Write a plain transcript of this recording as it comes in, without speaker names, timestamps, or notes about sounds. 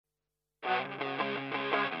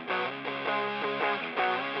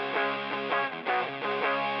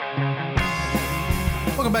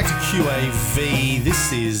Welcome back to QAV.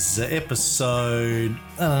 This is episode,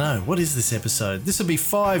 I don't know, what is this episode? This will be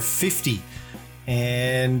 550.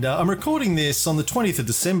 And I'm recording this on the 20th of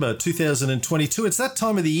December 2022. It's that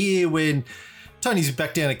time of the year when Tony's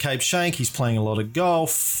back down at Cape Schanck. He's playing a lot of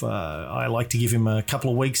golf. I like to give him a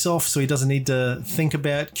couple of weeks off so he doesn't need to think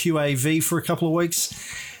about QAV for a couple of weeks.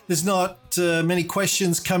 There's not many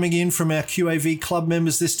questions coming in from our QAV club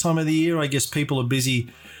members this time of the year. I guess people are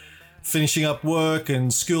busy finishing up work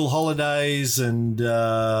and school holidays and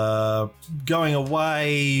going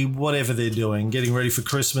away, whatever they're doing, getting ready for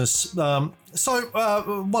Christmas. So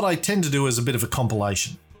what I tend to do is a bit of a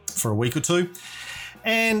compilation for a week or two.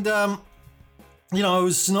 And, I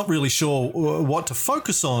was not really sure what to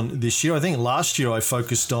focus on this year. I think last year I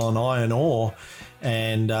focused on iron ore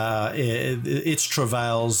and its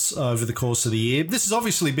travails over the course of the year. This has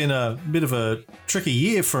obviously been a bit of a tricky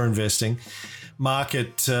year for investing.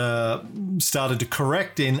 Market started to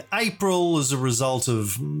correct in April as a result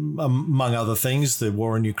of, among other things, the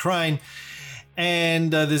war in Ukraine.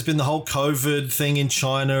 And there's been the whole COVID thing in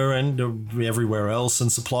China and everywhere else,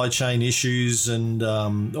 and supply chain issues and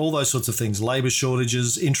all those sorts of things, labor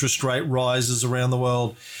shortages, interest rate rises around the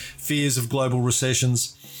world, fears of global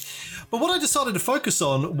recessions. But what I decided to focus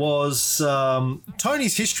on was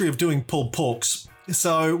Tony's history of doing pulled porks.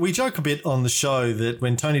 So we joke a bit on the show that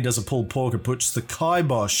when Tony does a pulled pork, it puts the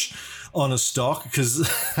kibosh on a stock because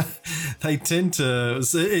they tend to,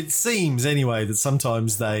 it seems anyway, that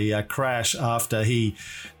sometimes they crash after he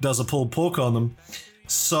does a pulled pork on them.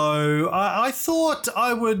 So I thought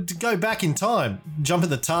I would go back in time, jump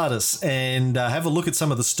in the TARDIS and have a look at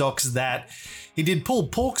some of the stocks that he did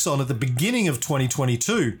pulled porks on at the beginning of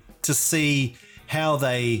 2022 to see how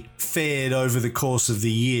they fared over the course of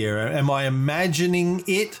the year. Am I imagining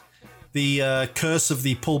it, the curse of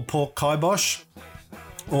the pulled pork kibosh?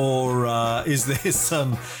 Or is there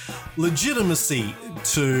some legitimacy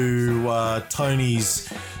to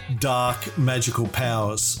Tony's dark magical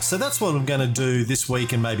powers? So that's what I'm going to do this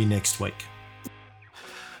week and maybe next week.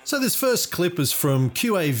 So this first clip is from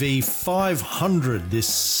QAV 500.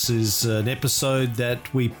 This is an episode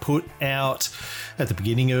that we put out at the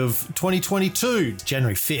beginning of 2022,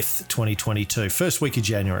 January 5th, 2022, first week of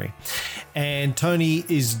January. And Tony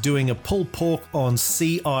is doing a pulled pork on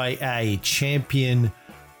CIA, Champion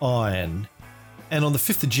Iron. And on the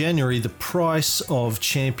 5th of January, the price of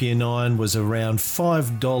Champion Iron was around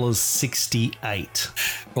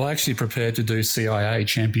 $5.68. Well, I actually prepared to do CIA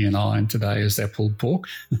Champion Iron today as their pulled pork,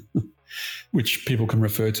 which people can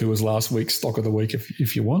refer to as last week's stock of the week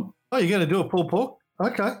if you want. Oh, you're going to do a pulled pork?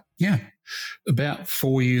 Okay. Yeah. About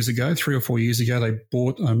 3 or 4 years ago, they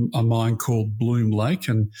bought a mine called Bloom Lake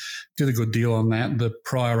and did a good deal on that. The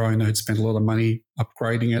prior owner had spent a lot of money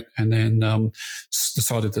upgrading it and then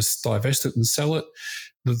decided to divest it and sell it.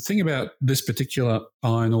 The thing about this particular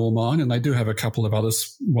iron ore mine, and they do have a couple of other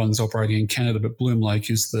ones operating in Canada, but Bloom Lake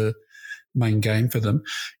is the main game for them.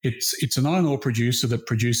 It's an iron ore producer that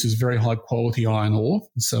produces very high quality iron ore.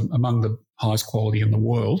 It's among the highest quality in the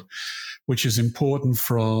world, which is important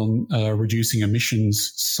from reducing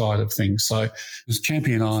emissions side of things. So this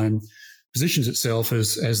Champion Iron positions itself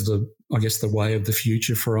as the way of the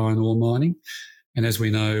future for iron ore mining. And as we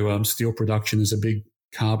know, steel production is a big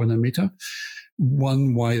carbon emitter.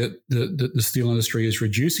 One way that the steel industry is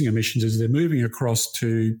reducing emissions is they're moving across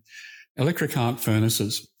to electric arc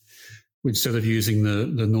furnaces. Instead of using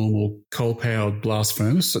the normal coal-powered blast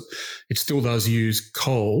furnace, it still does use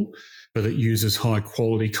coal, but it uses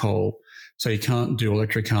high-quality coal. So you can't do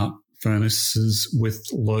electric arc furnaces with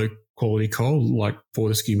low-quality coal like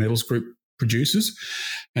Fortescue Metals Group produces.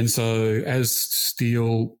 And so as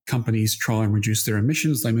steel companies try and reduce their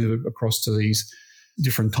emissions, they move across to these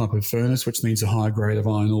different type of furnace, which needs a high grade of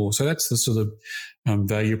iron ore. So that's the sort of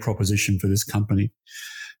value proposition for this company.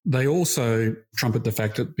 They also trumpet the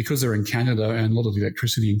fact that because they're in Canada and a lot of the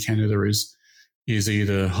electricity in Canada is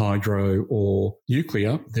either hydro or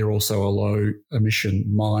nuclear, they're also a low emission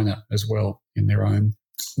miner as well in their own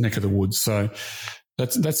neck of the woods. So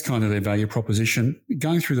that's kind of their value proposition.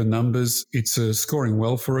 Going through the numbers, it's scoring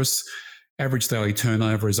well for us. Average daily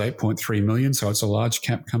turnover is 8.3 million, so it's a large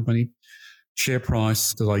cap company. Share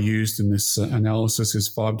price that I used in this analysis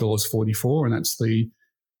is $5.44, and that's the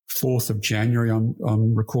 4th of January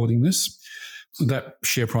I'm recording this. That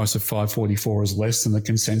share price of $5.44 is less than the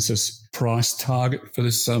consensus price target for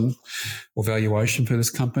this or valuation for this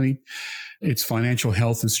company. Its financial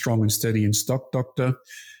health is strong and steady in Stock Doctor.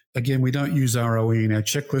 Again, we don't use ROE in our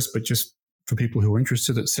checklist, but just for people who are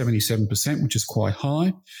interested, at 77%, which is quite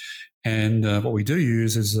high. And what we do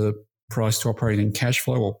use is a price to operating cash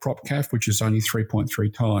flow, or PropCAF, which is only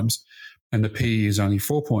 3.3 times. and the PE is only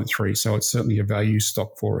 4.3, so it's certainly a value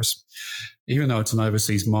stock for us. Even though it's an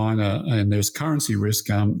overseas miner and there's currency risk,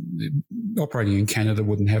 operating in Canada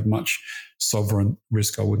wouldn't have much sovereign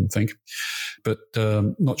risk, I wouldn't think. But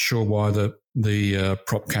not sure why the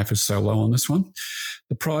prop cap is so low on this one.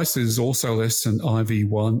 The price is also less than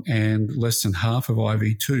IV1 and less than half of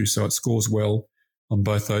IV2, so it scores well on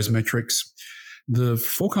both those metrics. The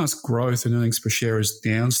forecast growth in earnings per share is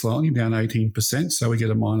down slightly, down 18%, so we get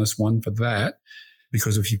a -1 for that,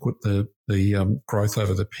 because if you put the growth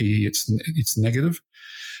over the PE, it's negative.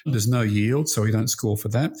 There's no yield, so we don't score for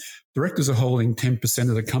that. Directors are holding 10%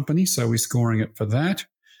 of the company, so we're scoring it for that.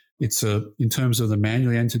 It's in terms of the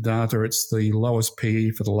manually entered data, it's the lowest PE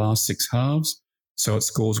for the last 6 halves, so it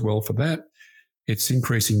scores well for that. It's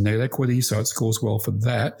increasing net equity, so it scores well for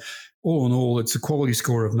that. All in all, it's a quality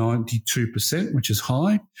score of 92%, which is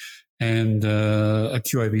high, and a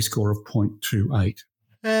QAV score of 0.28.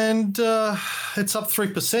 And it's up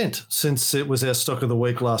 3% since it was our stock of the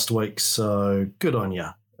week last week, so good on you,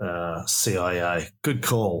 CIA. Good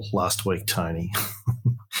call last week, Tony.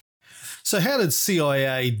 So how did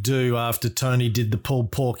CIA do after Tony did the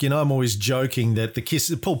pulled pork? You know, I'm always joking that the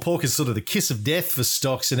pulled pork is sort of the kiss of death for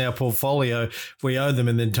stocks in our portfolio. If we own them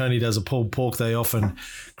and then Tony does a pulled pork, they often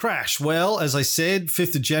crash. Well, as I said,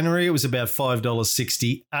 5th of January, it was about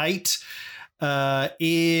 $5.68.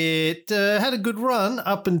 It had a good run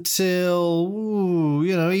up until,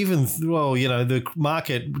 the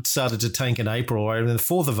market started to tank in April. Right? And the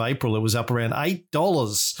 4th of April, it was up around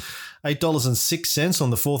 $8.06 on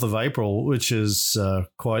the 4th of April, which is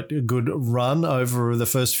quite a good run over the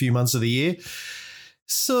first few months of the year.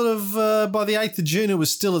 Sort of by the 8th of June, it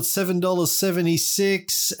was still at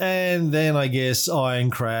 $7.76. And then I guess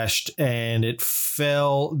iron crashed and it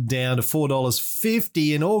fell down to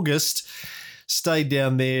 $4.50 in August. Stayed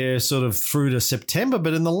down there sort of through to September.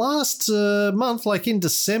 But in the last month, like in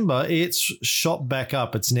December, it's shot back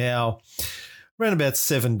up. It's now around about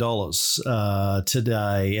 $7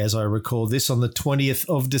 today as I record this on the 20th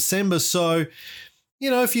of December. So,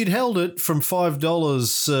 if you'd held it from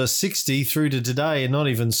 $5.60 through to today and not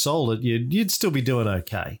even sold it, you'd still be doing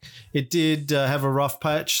okay. It did have a rough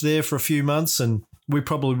patch there for a few months, and we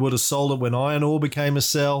probably would have sold it when iron ore became a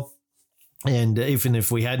sell. And even if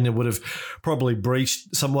we hadn't, it would have probably breached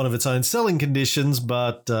one of its own selling conditions,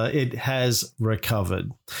 but it has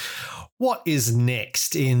recovered. What is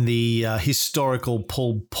next in the historical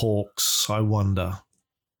pulled porks, I wonder?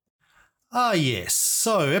 Yes.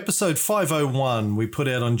 So episode 501 we put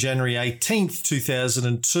out on January 18th,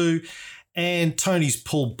 2002. And Tony's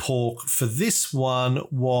pulled pork for this one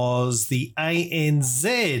was the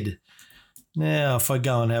ANZ. Now, if I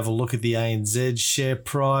go and have a look at the ANZ share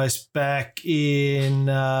price back in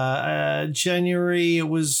January, it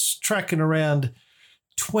was tracking around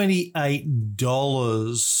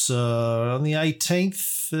 $28 on the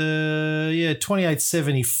 18th.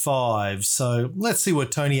 $28.75. So let's see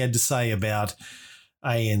what Tony had to say about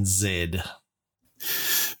ANZ.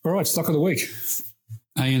 All right, stock of the week.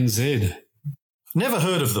 ANZ. Never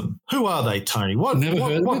heard of them. Who are they, Tony?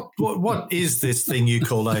 What is this thing you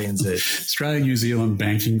call ANZ? Australia New Zealand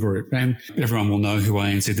Banking Group. And everyone will know who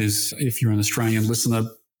ANZ is if you're an Australian listener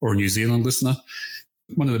or a New Zealand listener.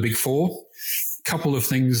 One of the big four. A couple of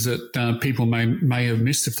things that people may have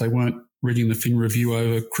missed if they weren't reading the Fin Review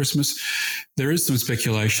over Christmas. There is some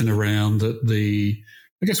speculation around that the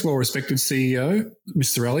well-respected CEO,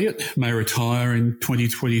 Mr. Elliott, may retire in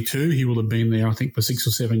 2022. He will have been there, I think, for 6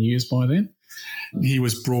 or 7 years by then. He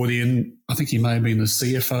was brought in, I think he may have been the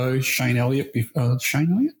CFO, Shane Elliott? I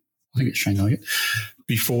think it's Shane Elliott,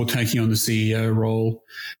 before taking on the CEO role,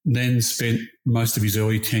 then spent most of his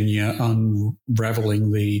early tenure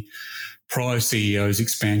unravelling the prior CEO's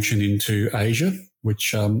expansion into Asia,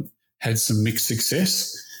 which had some mixed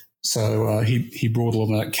success. So he brought a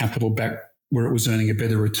lot of that capital back where it was earning a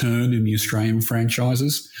better return in the Australian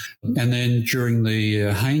franchises. And then during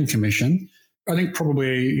the Hayne Commission, I think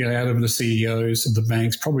probably out of the CEOs of the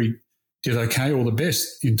banks probably did okay or the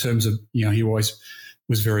best in terms of, he always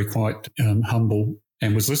was very quite humble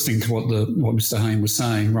and was listening to what Mr. Hayne was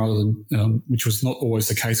saying rather than, which was not always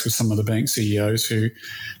the case with some of the bank CEOs who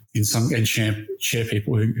share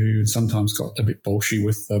people who sometimes got a bit bolshy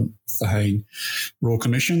with the Hayne Royal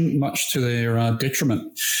Commission, much to their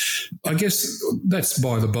detriment. I guess that's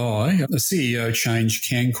by the by. The CEO change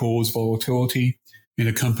can cause volatility in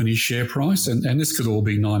a company's share price, and this could all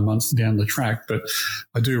be 9 months down the track, but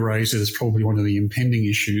I do raise it as probably one of the impending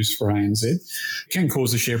issues for ANZ. It can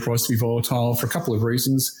cause the share price to be volatile for a couple of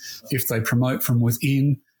reasons. If they promote from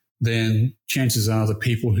within, then chances are the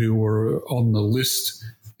people who were on the list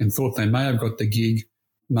and thought they may have got the gig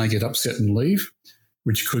may get upset and leave,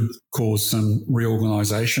 which could cause some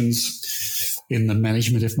reorganisations in the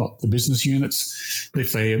management, if not the business units. But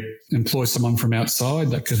if they employ someone from outside,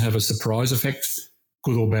 that could have a surprise effect,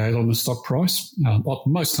 good or bad, on the stock price.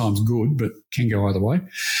 Most times good, but can go either way.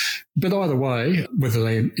 But either way, whether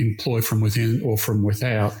they employ from within or from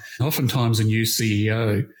without, oftentimes a new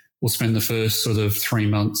CEO will spend the first sort of 3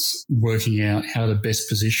 months working out how to best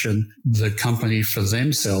position the company for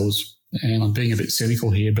themselves. And I'm being a bit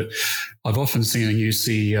cynical here, but I've often seen a new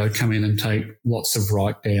CEO come in and take lots of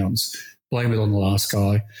write-downs, blame it on the last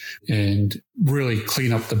guy, and really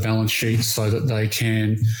clean up the balance sheet so that they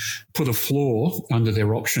can put a floor under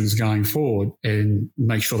their options going forward and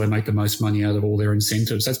make sure they make the most money out of all their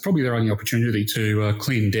incentives. That's probably their only opportunity to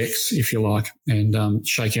clean decks, if you like, and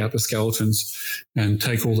shake out the skeletons and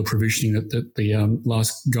take all the provisioning that the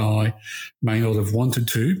last guy may not have wanted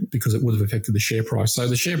to, because it would have affected the share price. So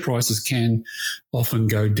the share prices can often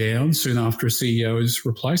go down soon after a CEO is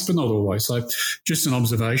replaced, but not always. So just an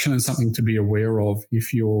observation and something to be aware of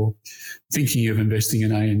if you're thinking of investing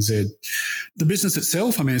in ANZ. The business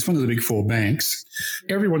itself, I mean, it's one of the big four banks.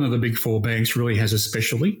 Every one of the big four banks really has a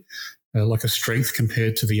specialty, like a strength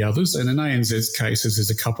compared to the others. And in ANZ's cases, there's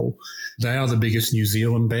a couple. They are the biggest New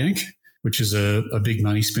Zealand bank, which is a big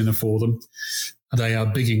money spinner for them. They are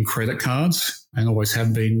big in credit cards and always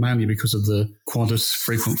have been, mainly because of the Qantas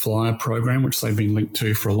frequent flyer program, which they've been linked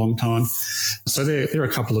to for a long time. So there are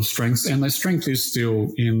a couple of strengths, and their strength is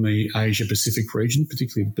still in the Asia-Pacific region,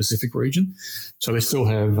 particularly the Pacific region. So they still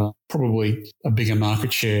have probably a bigger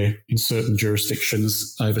market share in certain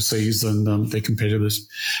jurisdictions overseas than their competitors.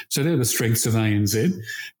 So they're the strengths of ANZ.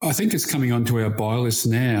 I think it's coming onto our buy list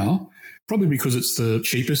now, probably because it's the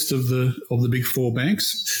cheapest of the big four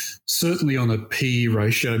banks. Certainly on a P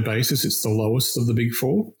ratio basis, it's the lowest of the big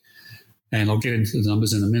four. And I'll get into the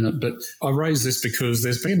numbers in a minute. But I raise this because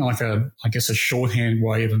there's been a shorthand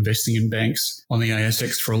way of investing in banks on the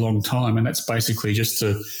ASX for a long time. And that's basically just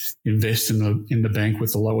to invest in the bank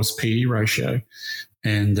with the lowest PE ratio.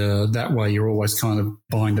 And that way you're always kind of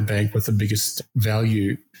buying the bank with the biggest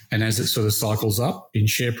value. And as it sort of cycles up in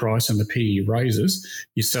share price and the PE raises,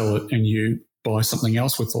 you sell it and you buy something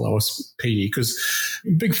else with the lowest PE, because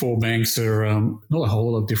big four banks are not a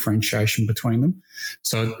whole lot of differentiation between them.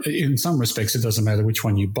 So in some respects, it doesn't matter which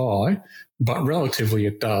one you buy, but relatively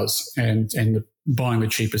it does. And buying the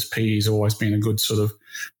cheapest PE has always been a good sort of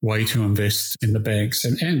way to invest in the banks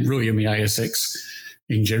and really in the ASX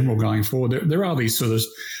in general going forward. There are these sort of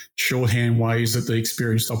shorthand ways that the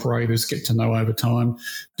experienced operators get to know over time,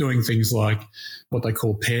 doing things like what they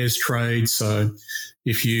call pairs trades. So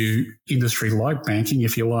if you industry like banking,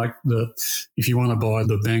 if you want to buy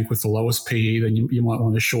the bank with the lowest PE, then you might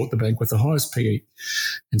want to short the bank with the highest PE.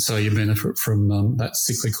 And so you benefit from that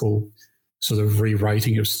cyclical sort of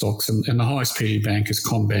re-rating of stocks. And the highest PE bank is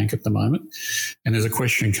CommBank at the moment. And there's a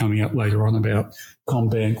question coming up later on about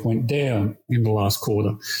CommBank went down in the last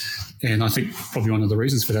quarter. And I think probably one of the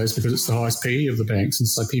reasons for that is because it's the highest PE of the banks. And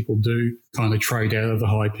so people do kind of trade out of the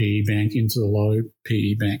high PE bank into the low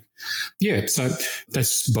PE bank. Yeah, so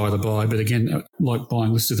that's by the by. But again, like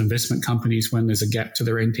buying listed investment companies when there's a gap to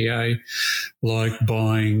their NTA, like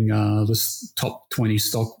buying this top 20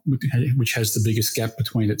 stock, which has the biggest gap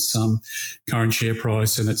between its current share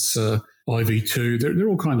price and its IV2. They're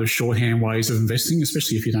all kind of shorthand ways of investing,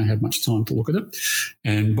 especially if you don't have much time to look at it.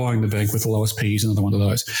 And buying the bank with the lowest PE is another one of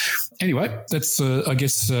those. Anyway, that's,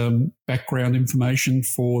 background information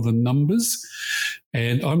for the numbers.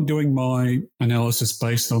 And I'm doing my analysis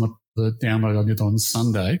based on the download I did on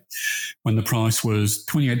Sunday when the price was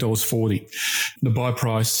 $28.40. The buy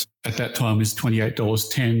price at that time is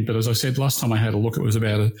 $28.10. But as I said, last time I had a look, it was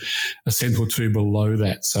about a cent or two below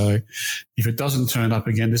that. So if it doesn't turn up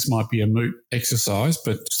again, this might be a moot exercise,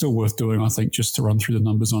 but still worth doing, I think, just to run through the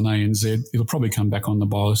numbers on ANZ. It'll probably come back on the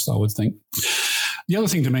buy list, I would think. The other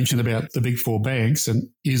thing to mention about the big four banks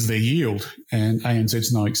is their yield, and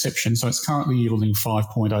ANZ's no exception. So it's currently yielding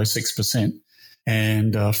 5.06%.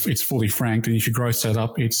 And it's fully franked. And if you gross that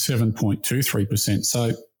up, it's 7.23%.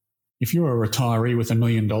 So if you're a retiree with $1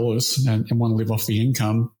 million and want to live off the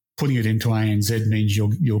income, putting it into ANZ means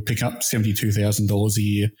you'll pick up $72,000 a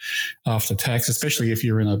year after tax, especially if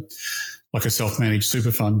you're in a self-managed super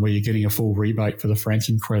fund where you're getting a full rebate for the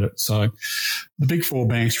franking credit. So the big four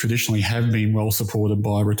banks traditionally have been well supported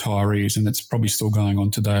by retirees, and that's probably still going on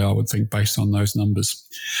today, I would think, based on those numbers.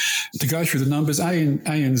 To go through the numbers,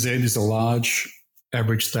 ANZ is a large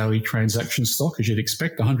average daily transaction stock, as you'd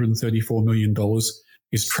expect, $134 million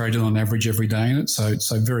is traded on average every day in it, so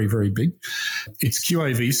very, very big. Its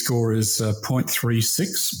QAV score is 0.36,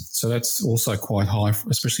 so that's also quite high,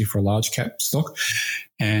 especially for a large cap stock.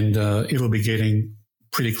 And it'll be getting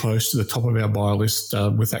pretty close to the top of our buy list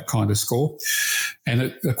with that kind of score.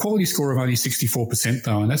 And a quality score of only 64%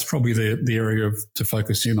 though, and that's probably the area to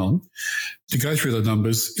focus in on. To go through the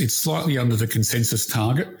numbers, it's slightly under the consensus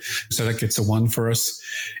target, so that gets a 1 for us.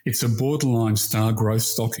 It's a borderline star growth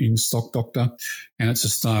stock in Stock Doctor, and it's a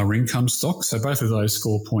star income stock. So both of those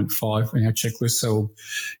score 0.5 in our checklist, so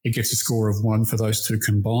it gets a score of 1 for those two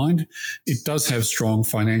combined. It does have strong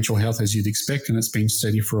financial health, as you'd expect, and it's been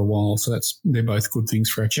steady for a while, so they're both good things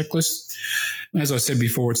for our checklist. As I said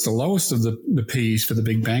before, it's the lowest of the PEs for the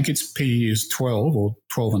big bank. Its PE is 12 or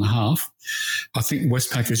 12.5. I think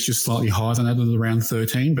Westpac is just slightly higher than that, at around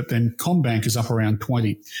 13, but then CommBank is up around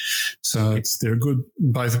 20. So they're good.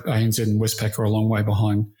 Both ANZ and Westpac are a long way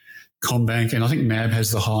behind CommBank, and I think NAB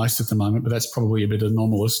has the highest at the moment, but that's probably a bit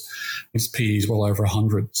anomalous. Its PE is well over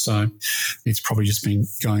 100, so it's probably just been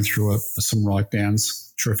going through some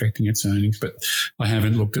write-downs which are affecting its earnings, but I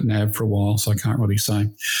haven't looked at NAB for a while, so I can't really say.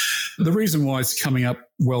 The reason why it's coming up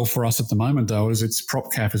well for us at the moment, though, is its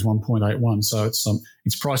prop cap is 1.81, so its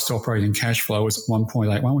price to operating cash flow is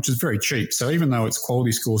 1.81, which is very cheap. So even though its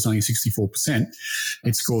quality score is only 64%,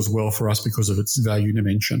 it scores well for us because of its value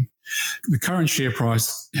dimension. The current share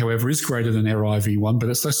price, however, is greater than our IV1, but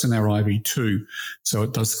it's less than our IV2, so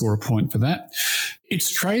it does score a point for that. It's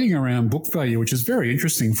trading around book value, which is very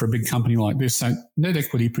interesting for a big company like this. So net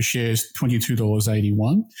equity per share is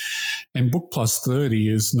 $22.81, and book plus 30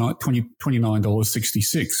 is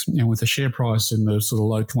 $29.66. And with the share price in the sort of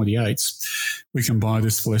low 28s, we can buy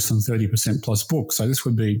this for less than 30% plus book. So this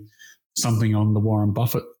would be something on the Warren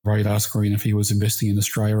Buffett radar screen if he was investing in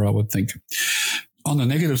Australia, I would think. On the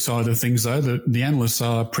negative side of things, though, the analysts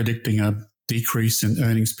are predicting a decrease in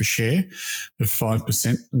earnings per share of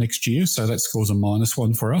 5% next year. So that scores a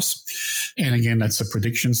 -1 for us. And again, that's a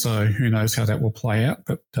prediction, so who knows how that will play out,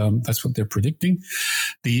 but that's what they're predicting.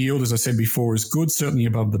 The yield, as I said before, is good, certainly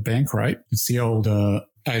above the bank rate. It's the old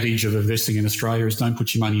adage of investing in Australia is don't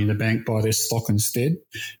put your money in the bank, buy their stock instead,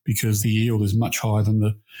 because the yield is much higher than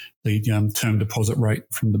the term deposit rate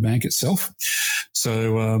from the bank itself.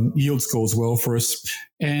 So yield scores well for us.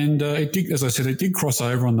 And it did, as I said, it did cross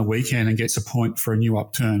over on the weekend and gets a point for a new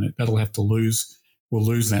upturn. That'll have to lose. We'll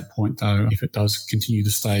lose that point, though, if it does continue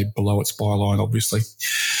to stay below its buy line, obviously.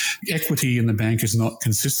 Equity in the bank is not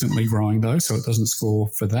consistently growing, though, so it doesn't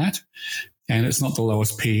score for that. And it's not the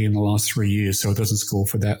lowest PE in the last 3 years, so it doesn't score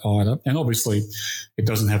for that either. And obviously, it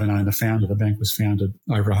doesn't have an owner-founder. The bank was founded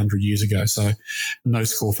over 100 years ago, so no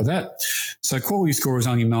score for that. So quality score is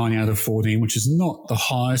only 9 out of 14, which is not the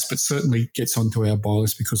highest, but certainly gets onto our buy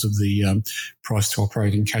list because of the price to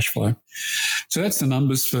operating cash flow. So that's the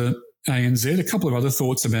numbers for ANZ. A couple of other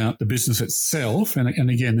thoughts about the business itself. And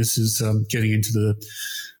again, this is getting into the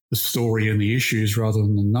story and the issues rather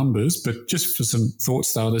than the numbers, but just for some thought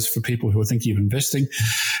starters for people who are thinking of investing.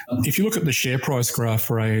 If you look at the share price graph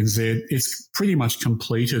for ANZ, it's pretty much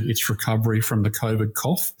completed its recovery from the COVID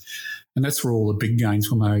cough. And that's where all the big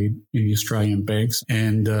gains were made in the Australian banks.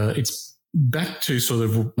 And it's back to sort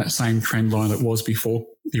of that same trend line it was before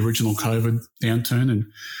the original COVID downturn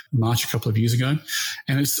in March a couple of years ago.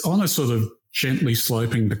 And it's on a sort of gently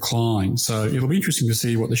sloping decline. So it'll be interesting to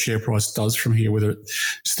see what the share price does from here, whether it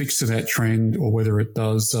sticks to that trend or whether it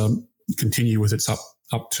does continue with its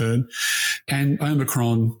upturn. And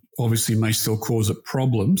Omicron obviously may still cause it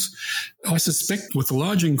problems. I suspect with the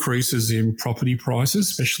large increases in property prices,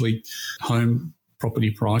 especially home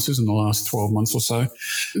property prices in the last 12 months or so,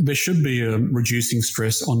 there should be a reducing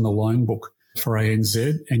stress on the loan book for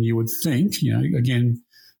ANZ. And you would think, again,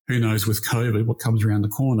 who knows with COVID what comes around the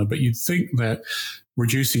corner, but you'd think that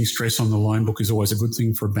reducing stress on the loan book is always a good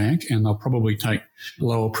thing for a bank, and they'll probably take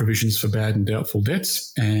lower provisions for bad and doubtful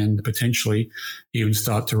debts and potentially even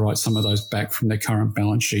start to write some of those back from their current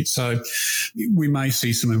balance sheet. So we may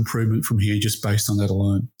see some improvement from here just based on that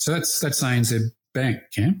alone. So that's ANZ Bank,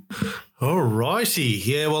 Cam. All righty.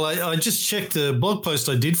 Yeah, well, I just checked the blog post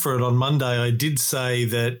I did for it on Monday. I did say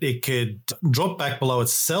that it could drop back below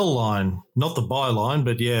its sell line, not the buy line,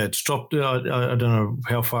 but yeah, it's dropped. I don't know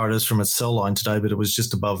how far it is from its sell line today, but it was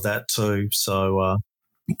just above that too. So,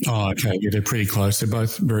 okay. Yeah, they're pretty close. They're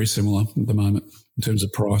both very similar at the moment in terms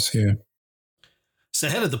of price, yeah. So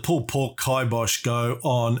how did the pulled pork kibosh go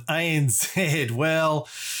on ANZ? Well,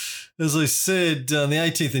 as I said, on the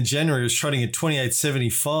 18th of January, it was trading at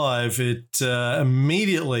 28.75. It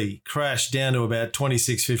immediately crashed down to about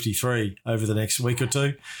 26.53 over the next week or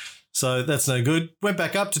two. So that's no good. Went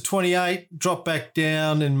back up to 28, dropped back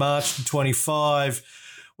down in March to 25.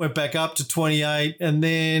 went back up to 28. And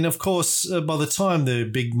then, of course, by the time the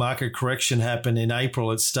big market correction happened in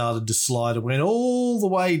April, it started to slide. It went all the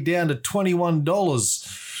way down to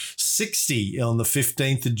 $21.60 on the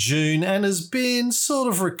 15th of June and has been sort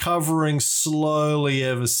of recovering slowly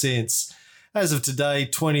ever since. As of today,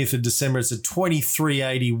 20th of December, it's at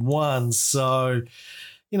 $23.81. So,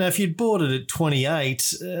 if you'd bought it at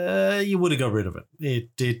 28, you would have got rid of it.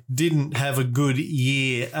 It didn't have a good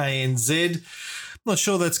year, ANZ. Not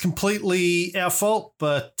sure that's completely our fault,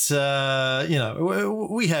 but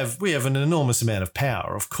we have an enormous amount of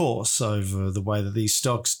power, of course, over the way that these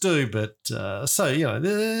stocks do. But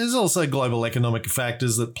there's also global economic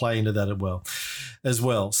factors that play into that as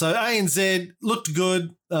well. So ANZ looked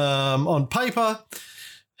good on paper,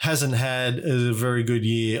 hasn't had a very good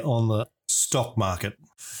year on the stock market.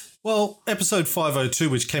 Well, episode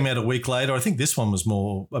 502, which came out a week later, I think this one was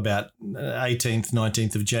more about 18th,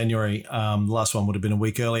 19th of January. The last one would have been a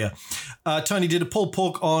week earlier. Tony did a pulled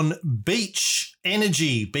pork on Beach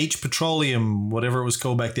Energy, Beach Petroleum, whatever it was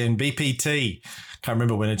called back then, BPT. Can't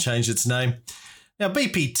remember when it changed its name. Now,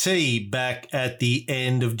 BPT back at the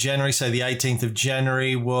end of January, say the 18th of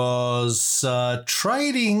January, was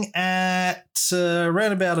trading at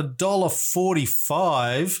around about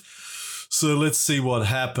 $1.45. So let's see what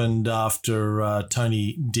happened after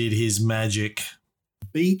Tony did his magic.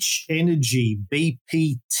 Beach Energy,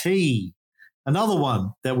 BPT, another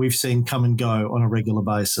one that we've seen come and go on a regular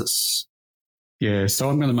basis. Yeah, so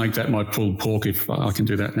I'm going to make that my pulled pork if I can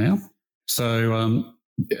do that now. So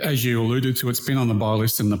as you alluded to, it's been on the buy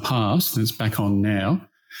list in the past and it's back on now.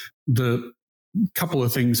 The couple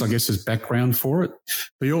of things, I guess, as background for it.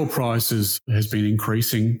 The oil price has been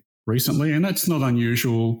increasing recently, and that's not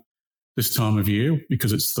unusual this time of year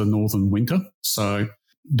because it's the northern winter. So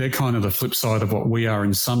they're kind of the flip side of what we are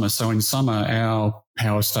in summer. So in summer, our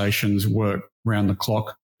power stations work round the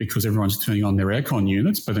clock because everyone's turning on their aircon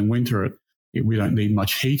units. But in winter, we don't need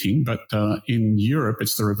much heating. But in Europe,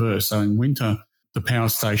 it's the reverse. So in winter, the power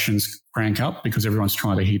stations crank up because everyone's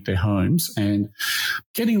trying to heat their homes, and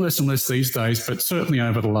getting less and less these days. But certainly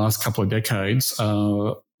over the last couple of decades, a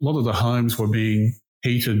lot of the homes were being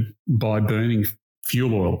heated by burning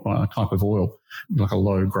fuel oil, a type of oil, like a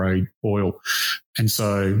low-grade oil. And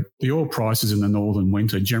so the oil prices in the northern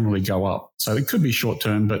winter generally go up. So it could be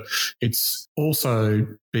short-term, but it's also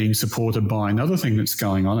being supported by another thing that's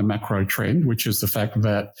going on, a macro trend, which is the fact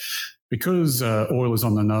that because oil is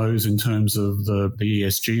on the nose in terms of the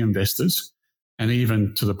ESG investors, and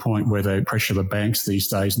even to the point where they pressure the banks these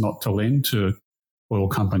days not to lend to oil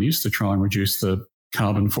companies to try and reduce the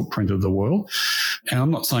carbon footprint of the world. And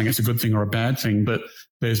I'm not saying it's a good thing or a bad thing, but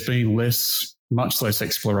there's been much less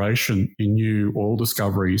exploration in new oil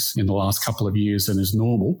discoveries in the last couple of years than is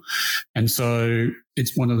normal. And so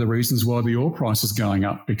it's one of the reasons why the oil price is going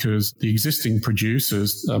up, because the existing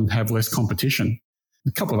producers have less competition.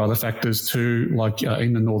 A couple of other factors too, like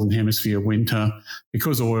in the Northern Hemisphere winter,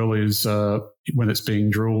 because oil is, when it's being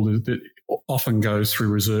drilled, it often goes through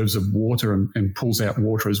reserves of water and pulls out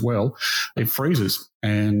water as well. It freezes,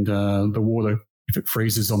 and the water, if it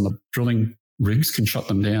freezes on the drilling rigs, can shut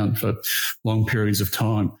them down for long periods of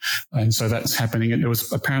time. And so that's happening. And there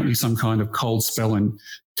was apparently some kind of cold spell in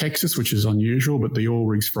Texas, which is unusual, but the oil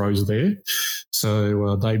rigs froze there.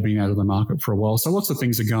 So they've been out of the market for a while. So lots of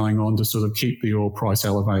things are going on to sort of keep the oil price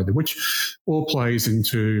elevated, which all plays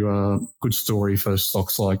into a good story for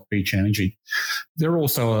stocks like Beach Energy. They're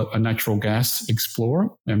also a natural gas explorer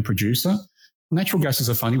and producer. Natural gas is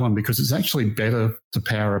a funny one because it's actually better to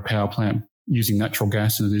power a power plant using natural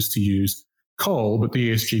gas than it is to use coal, but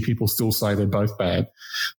the ESG people still say they're both bad.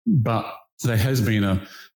 But there has been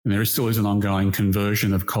and there still is an ongoing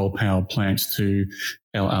conversion of coal-powered plants to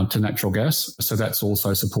natural gas. So that's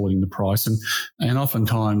also supporting the price. And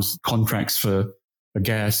oftentimes contracts for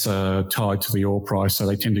gas are tied to the oil price, so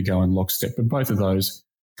they tend to go in lockstep. But both of those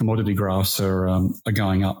commodity graphs are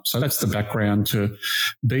going up. So that's the background to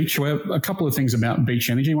Beach. Well, a couple of things about Beach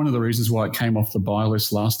Energy. One of the reasons why it came off the buy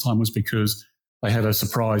list last time was because they had a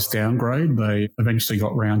surprise downgrade. They eventually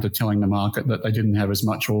got round to telling the market that they didn't have as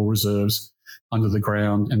much oil reserves under the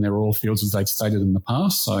ground in their oil fields as they'd stated in the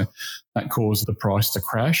past. So that caused the price to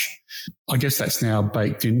crash. I guess that's now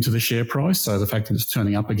baked into the share price. So the fact that it's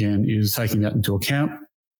turning up again is taking that into account.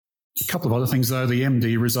 A couple of other things, though. The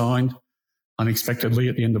MD resigned unexpectedly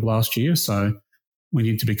at the end of last year. So we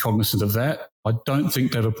need to be cognizant of that. I don't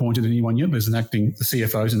think they've appointed anyone yet. The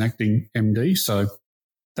CFO is an acting MD. So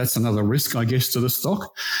that's another risk, I guess, to the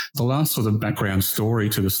stock. The last sort of background story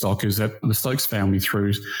to the stock is that the Stokes family,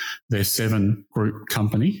 through their Seven Group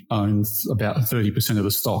company, owns about 30% of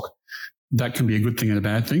the stock. That can be a good thing and a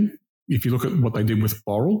bad thing. if you look at what they did with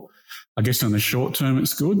Boral, I guess in the short term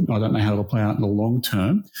it's good. I don't know how it'll play out in the long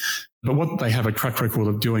term. But what they have a track record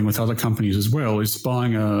of doing with other companies as well is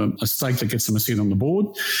buying a stake that gets them a seat on the board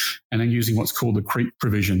and then using what's called the creep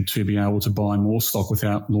provision to be able to buy more stock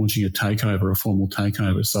without launching a takeover, a formal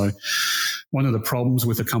takeover. So one of the problems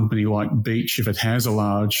with a company like Beach, if it has a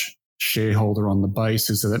large shareholder on the base,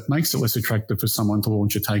 is that it makes it less attractive for someone to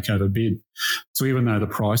launch a takeover bid. So even though the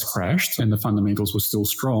price crashed and the fundamentals were still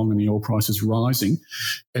strong and the oil price is rising,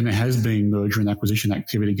 and there has been merger and acquisition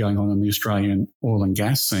activity going on in the Australian oil and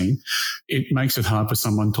gas scene, it makes it hard for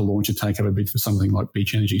someone to launch a takeover bid for something like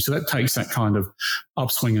Beach Energy. So that takes that kind of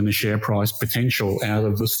upswing in the share price potential out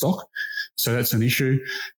of the stock. So that's an issue.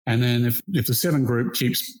 And then if the Seven Group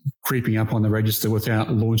keeps creeping up on the register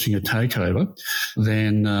without launching a takeover,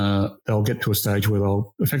 then they'll get to a stage where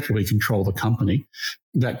they'll effectively control the company.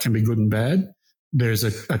 That can be good and bad. There's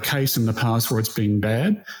a case in the past where it's been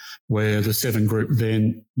bad, where the Seven Group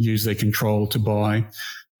then use their control to buy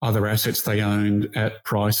other assets they owned at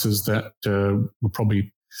prices that were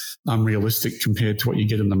probably unrealistic compared to what you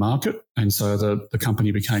get in the market. And so the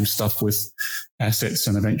company became stuffed with assets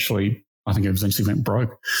and eventually, I think it eventually went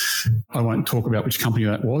broke. I won't talk about which company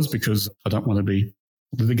that was because I don't want to be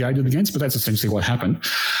litigated against, but that's essentially what happened.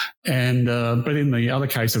 And but in the other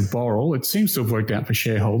case of Boral, it seems to have worked out for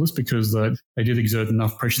shareholders because they did exert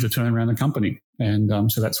enough pressure to turn around the company.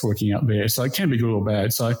 And so that's working out there. So it can be good or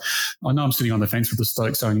bad. So I know I'm sitting on the fence with the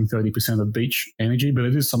Stokes owning 30% of Beach Energy, but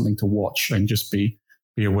it is something to watch and just be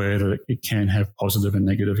aware that it can have positive and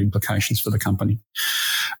negative implications for the company.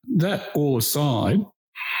 That all aside,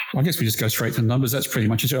 I guess we just go straight to the numbers. That's pretty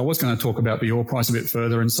much it. I was going to talk about the oil price a bit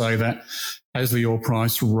further and say that as the oil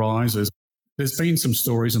price rises, there's been some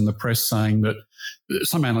stories in the press saying that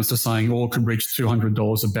some analysts are saying oil could reach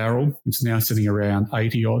 $200 a barrel. It's now sitting around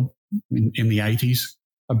 80 odd, in the 80s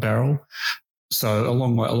a barrel. So a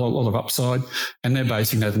long way, a lot of upside. And they're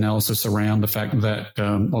basing that analysis around the fact that,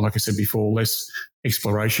 like I said before, less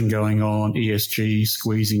exploration going on, ESG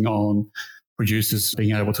squeezing on producers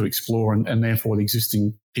being able to explore, and therefore the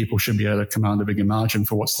existing people should be able to command a bigger margin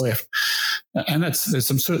for what's left. And there's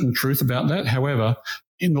some certain truth about that. However,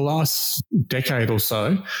 in the last decade or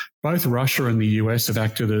so, both Russia and the US have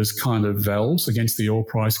acted as kind of valves against the oil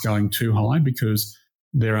price going too high, because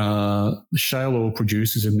there are shale oil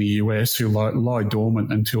producers in the US who lie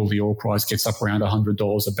dormant until the oil price gets up around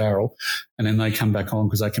 $100 a barrel, and then they come back on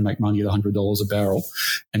because they can make money at $100 a barrel.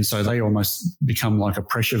 And so they almost become like a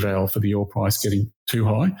pressure valve for the oil price getting too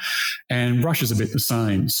high. And Russia's a bit the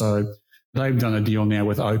same. So they've done a deal now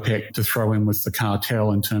with OPEC to throw in with the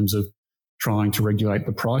cartel in terms of trying to regulate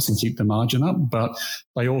the price and keep the margin up. But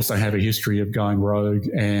they also have a history of going rogue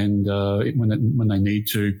and when they need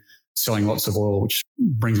to, selling lots of oil, which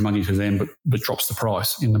brings money to them, but drops the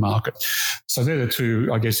price in the market. So they're the two,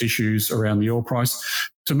 I guess, issues around the oil price.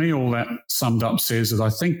 To me, all that summed up says that I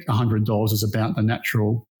think $100 is about the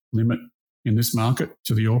natural limit in this market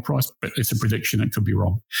to the oil price, but it's a prediction. It could be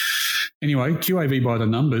wrong. Anyway, QAV by the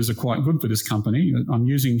numbers are quite good for this company. I'm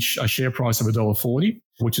using a share price of $1.40,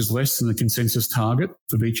 which is less than the consensus target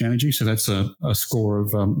for Beach Energy. So that's a score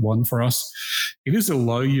of 1 for us. It is a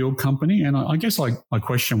low yield company. And I guess I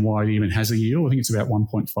question why it even has a yield. I think it's about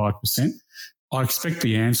 1.5%. I expect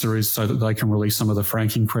the answer is so that they can release some of the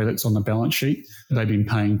franking credits on the balance sheet. They've been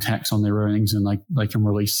paying tax on their earnings and they can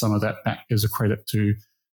release some of that back as a credit to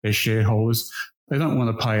their shareholders. They don't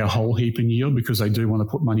want to pay a whole heap in yield because they do want to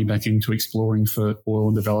put money back into exploring for oil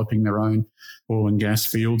and developing their own oil and gas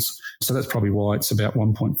fields. So that's probably why it's about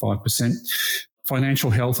 1.5%. Financial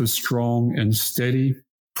health is strong and steady.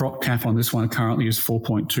 Prop cap on this one currently is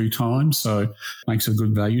 4.2 times, so makes a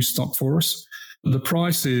good value stock for us. The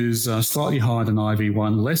price is slightly higher than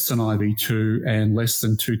IV1, less than IV2, and less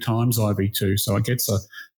than 2 times IV2. So it gets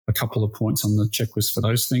a couple of points on the checklist for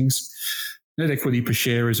those things. Net equity per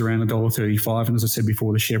share is around $1.35. And as I said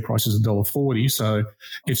before, the share price is $1.40. So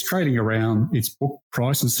it's trading around its book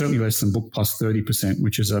price and certainly less than book plus 30%,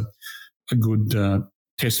 which is a good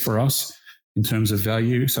test for us in terms of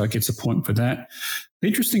value. So it gets a point for that. The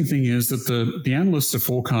interesting thing is that the analysts are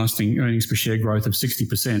forecasting earnings per share growth of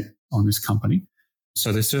 60% on this company.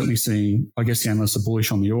 So they're certainly seeing, I guess the analysts are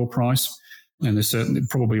bullish on the oil price. And they're certainly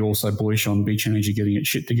probably also bullish on Beach Energy getting its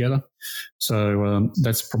shit together. So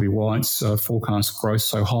that's probably why its forecast growth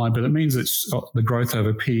so high. But it means that the growth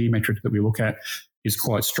over PE metric that we look at is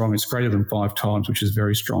quite strong. It's greater than 5 times, which is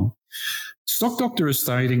very strong. Stock Doctor is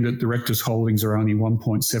stating that directors' holdings are only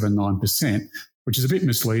 1.79%, which is a bit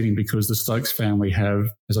misleading because the Stokes family have,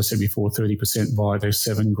 as I said before, 30% via their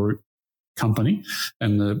Seven Group company.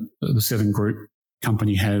 And the Seven Group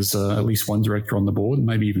company has at least one director on the board,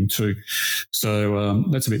 maybe even two. So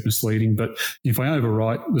that's a bit misleading. But if I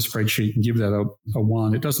overwrite the spreadsheet and give that a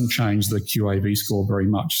 1, it doesn't change the QAV score very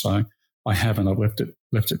much. So I haven't. I've left it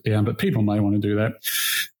down, but people may want to do that.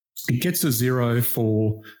 It gets a 0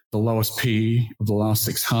 for the lowest P of the last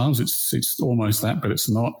 6 halves. It's almost that, but it's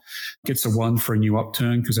not. It gets a 1 for a new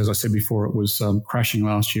upturn because, as I said before, it was crashing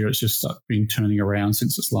last year. It's just been turning around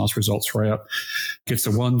since its last results were out. It gets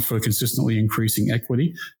a 1 for consistently increasing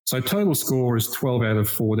equity. So total score is 12 out of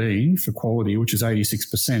 14 for quality, which is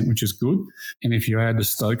 86%, which is good. And if you add the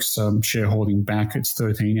Stokes shareholding back, it's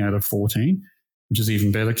 13 out of 14, which is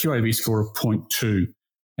even better. QAV score of 0.2.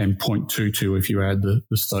 And 0.22 if you add the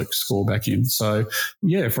Stokes score back in. So,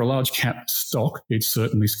 yeah, for a large cap stock, it's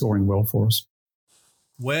certainly scoring well for us.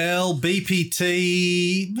 Well,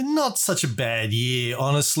 BPT, not such a bad year.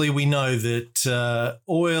 Honestly, we know that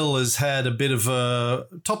oil has had a bit of a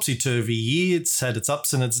topsy-turvy year. It's had its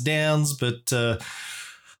ups and its downs, but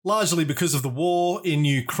largely because of the war in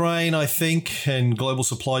Ukraine, I think, and global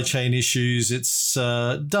supply chain issues, it's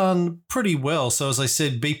done pretty well. So as I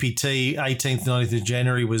said, BPT, 18th, 19th of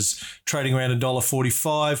January, was trading around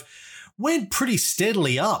 $1.45, went pretty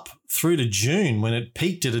steadily up through to June when it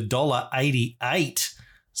peaked at $1.88.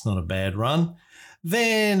 It's not a bad run.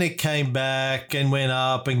 Then it came back and went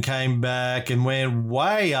up and came back and went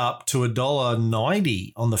way up to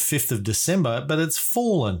 $1.90 on the 5th of December, but it's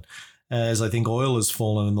fallen, as I think oil has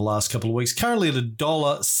fallen in the last couple of weeks, currently at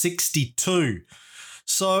 $1.62.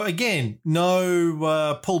 So again,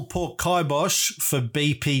 no pulled pork kibosh for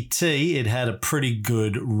BPT. It had a pretty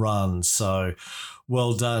good run. So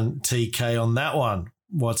well done, TK, on that one.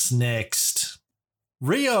 What's next?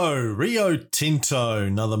 Rio Tinto,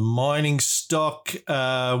 another mining stock.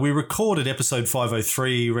 We recorded episode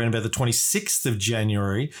 503 around about the 26th of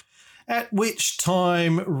January, at which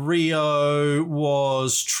time Rio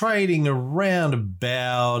was trading around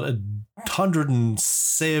about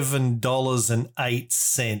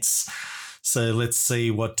 $107.08. So let's see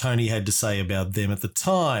what Tony had to say about them at the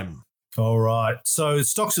time. All right. So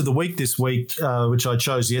stocks of the week this week, which I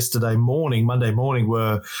chose Monday morning,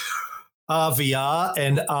 were RVR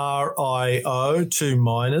and RIO, two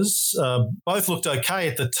miners. Both looked okay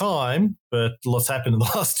at the time, but lots happened in the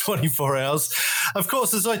last 24 hours. Of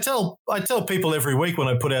course, as I tell people every week when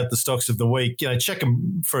I put out the stocks of the week, check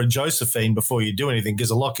them for a Josephine before you do anything,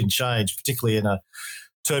 because a lot can change, particularly in a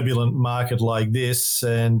turbulent market like this.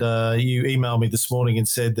 And you emailed me this morning and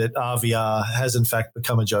said that RVR has in fact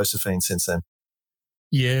become a Josephine since then.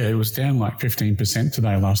 Yeah, it was down like 15%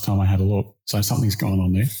 today last time I had a look. So something's gone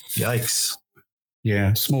on there. Yikes.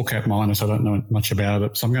 Yeah, small cap minus. I don't know much about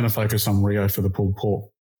it. So I'm going to focus on Rio for the pulled pork.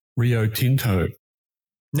 Rio Tinto.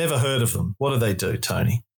 Never heard of them. What do they do,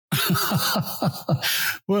 Tony?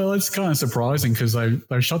 Well, it's kind of surprising because they've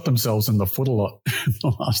shot themselves in the foot a lot in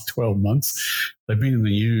the last 12 months. They've been in the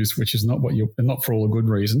news, which is not for all the good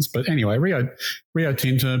reasons. But anyway, Rio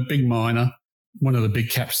Tinto, big miner, one of the big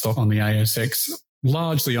cap stock on the ASX.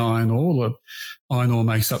 Largely iron ore. The iron ore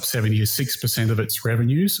makes up 76% of its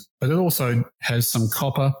revenues, but it also has some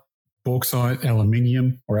copper, bauxite,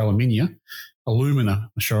 alumina,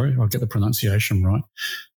 sorry, I'll get the pronunciation right,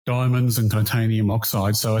 diamonds and titanium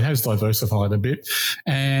oxide. So it has diversified a bit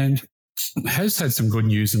and has had some good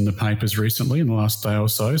news in the papers recently in the last day or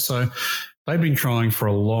so. So they've been trying for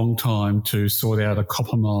a long time to sort out a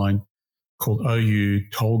copper mine called Oyu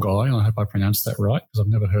Tolgoi. I hope I pronounced that right because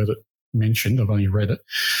I've never heard it mentioned, I've only read it,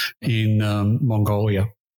 in Mongolia.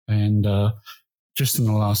 And just in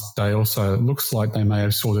the last day or so, it looks like they may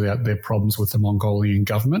have sorted out their problems with the Mongolian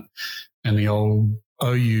government, and the old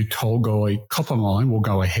Oyu Tolgoi copper mine will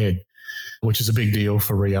go ahead, which is a big deal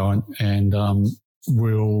for Rio and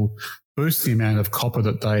will boost the amount of copper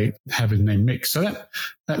that they have in their mix. So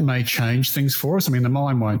that may change things for us. I mean, the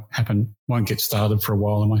mine won't get started for a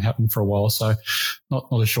while and won't happen for a while. So not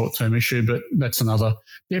a short-term issue, but that's another.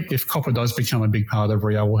 If copper does become a big part of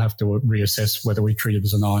Rio, we'll have to reassess whether we treat it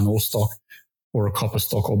as an iron ore stock or a copper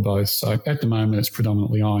stock or both. So at the moment, it's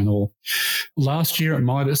predominantly iron ore. Last year, it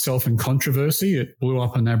mired itself in controversy. It blew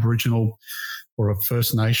up an Aboriginal or a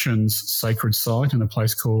First Nations sacred site in a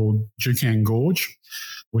place called Juukan Gorge,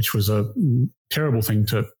 which was a terrible thing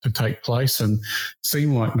to take place, and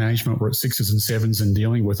seemed like management were at sixes and sevens in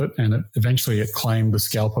dealing with it. And eventually it claimed the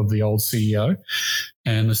scalp of the old CEO,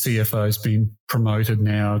 and the CFO has been promoted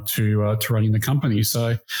now to running the company.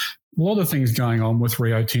 So A lot of things going on with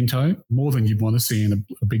Rio Tinto, more than you'd want to see in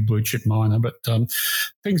a big blue chip miner, but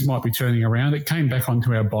things might be turning around. It came back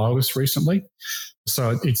onto our buy list recently,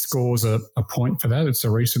 so it scores a point for that. It's a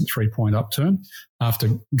recent 3-point upturn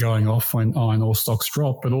after going off when iron ore stocks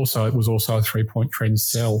dropped, but also it was also a 3-point trend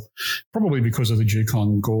sell, probably because of the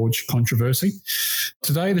Yukon Gorge controversy.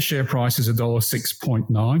 Today, the share price is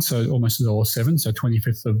 $1.06.9, so almost $1.07, so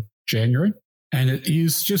 25th of January. And it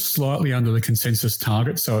is just slightly under the consensus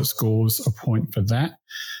target, so it scores a point for that,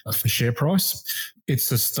 for share price. It's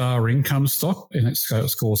a star income stock, and it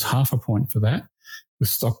scores half a point for that with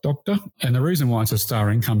Stock Doctor. And the reason why it's a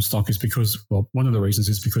star income stock is because, well, one of the reasons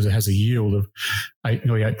is because it has a yield of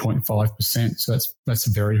nearly 8.5%, so that's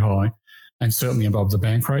very high, and certainly above the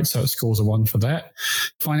bank rate, so it scores a 1 for that.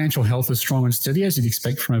 Financial health is strong and steady, as you'd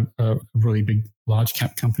expect from a really big, large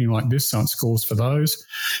cap company like this, so it scores for those.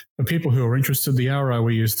 For people who are interested, the ROE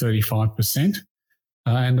is 35%,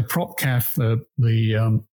 and the PropCAF,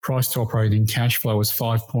 the price to operating cash flow is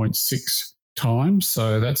 5.6 times,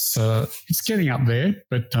 so that's it's getting up there,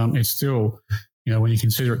 but it's still, when you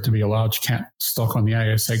consider it to be a large cap stock on the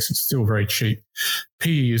ASX, it's still very cheap.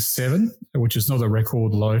 PE is 7, which is not a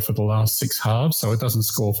record low for the last 6 halves, so it doesn't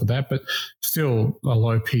score for that, but still a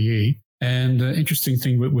low PE. And the interesting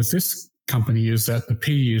thing with this company is that the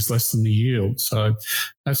PE is less than the yield. So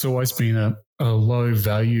that's always been a low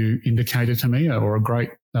value indicator to me, or a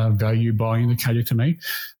great value buy indicator to me.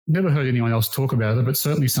 Never heard anyone else talk about it, but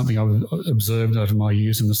certainly something I've observed over my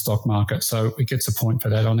years in the stock market. So it gets a point for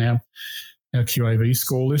that on our QAV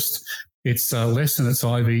score list. It's less than its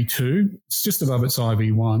IV2. It's just above its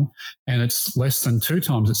IV1, and it's less than 2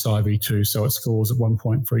 times its IV2, so it scores at 1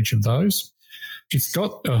 point for each of those. It's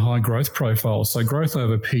got a high growth profile, so growth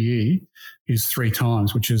over PE is 3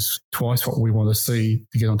 times, which is twice what we want to see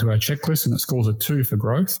to get onto our checklist, and it scores a 2 for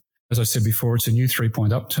growth. As I said before, it's a new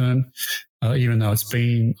 3-point upturn. Even though it's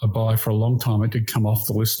been a buy for a long time, it did come off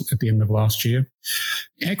the list at the end of last year.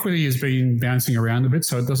 Equity has been bouncing around a bit,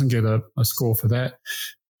 so it doesn't get a score for that.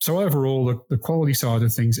 So overall, the quality side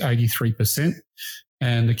of things, 83%,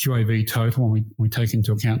 and the QAV total, when we take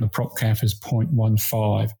into account the PropCAF, is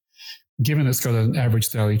 0.15. Given it's got an average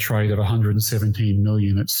daily trade of 117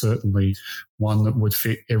 million, it's certainly one that would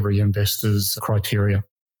fit every investor's criteria.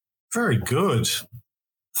 Very good.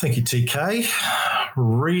 Thank you, TK.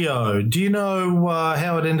 Rio, do you know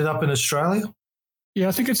how it ended up in Australia? Yeah,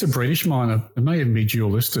 I think it's a British miner. It may even be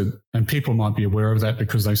dual listed, and people might be aware of that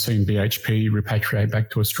because they've seen BHP repatriate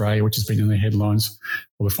back to Australia, which has been in the headlines,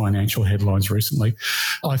 or the financial headlines recently.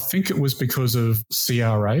 I think it was because of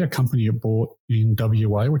CRA, a company it bought in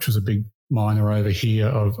WA, which was a big miner over here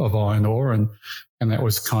of iron ore, and that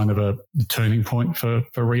was kind of a turning point for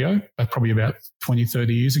Rio, probably about 20,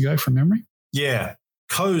 30 years ago from memory. Yeah.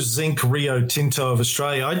 Co-Zinc Rio Tinto of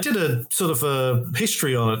Australia. I did a sort of a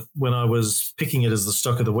history on it when I was picking it as the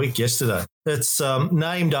stock of the week yesterday. It's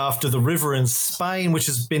named after the river in Spain, which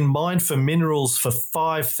has been mined for minerals for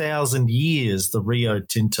 5,000 years, the Rio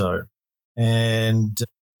Tinto. And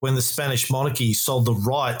when the Spanish monarchy sold the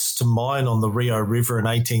rights to mine on the Rio River in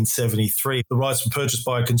 1873, the rights were purchased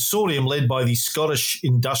by a consortium led by the Scottish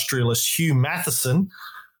industrialist Hugh Matheson,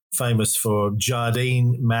 famous for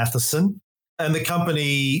Jardine Matheson. And the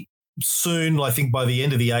company soon, I think by the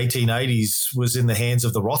end of the 1880s, was in the hands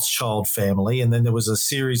of the Rothschild family. And then there was a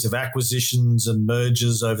series of acquisitions and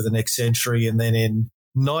mergers over the next century. And then in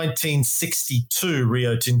 1962,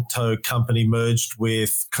 Rio Tinto company merged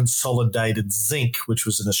with Consolidated Zinc, which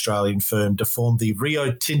was an Australian firm, to form the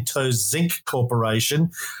Rio Tinto Zinc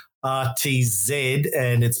Corporation, RTZ,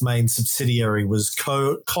 and its main subsidiary was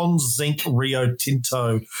Conzinc Rio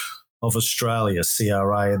Tinto of Australia,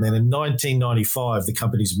 CRA. And then in 1995, the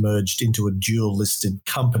companies merged into a dual-listed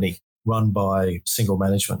company run by single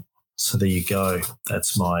management. So there you go.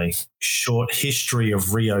 That's my short history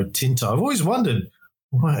of Rio Tinto. I've always wondered,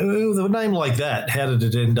 with a name like that, how did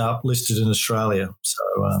it end up listed in Australia?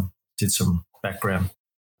 So did some background.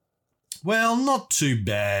 Well, not too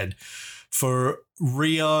bad for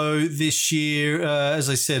Rio this year. As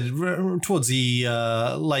I said, towards the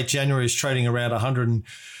late January, is trading around $10,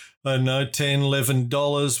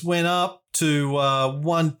 $11, went up to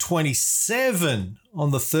 $127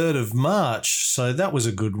 on the 3rd of March. So that was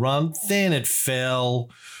a good run. Then it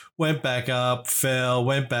fell, went back up, fell,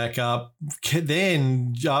 went back up.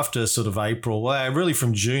 Then after sort of April, really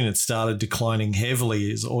from June, it started declining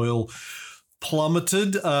heavily as oil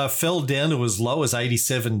plummeted, fell down to as low as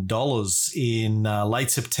 $87 in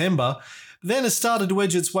late September. Then it started to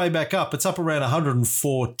edge its way back up. It's up around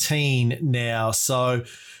 114 now. So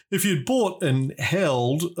if you'd bought and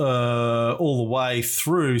held all the way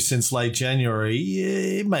through since late January,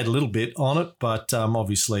 it made a little bit on it, but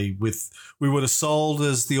obviously we would have sold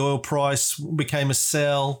as the oil price became a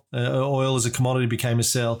sell, oil as a commodity became a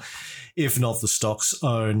sell. If not the stock's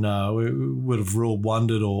own, we would have ruled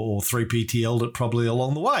wondered or 3PTL'd it probably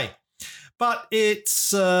along the way. But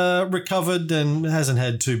it's recovered and hasn't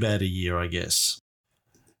had too bad a year, I guess.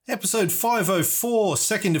 Episode 504,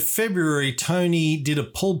 2nd of February, Tony did a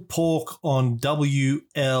pulled pork on WLD.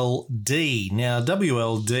 Now,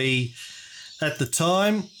 WLD at the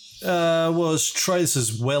time was this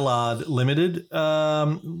is Wellard Limited,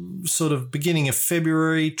 sort of beginning of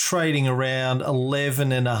February, trading around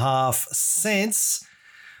 11.5 cents.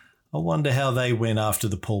 I wonder how they went after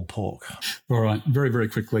the pulled pork. All right, very, very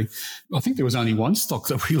quickly. I think there was only one stock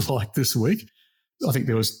that we liked this week. I think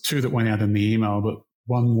there was two that went out in the email, but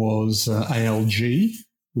one was ALG,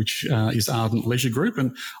 which is Ardent Leisure Group.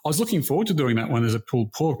 And I was looking forward to doing that one as a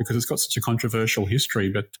pulled pork because it's got such a controversial history.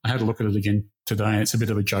 But I had a look at it again today. It's a bit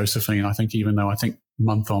of a Josephine, I think, even though I think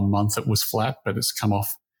month on month it was flat, but it's come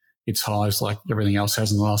off its highs like everything else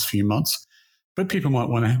has in the last few months. But people might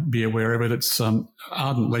want to be aware of it. It's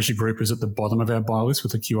Ardent Leisure Group is at the bottom of our buy list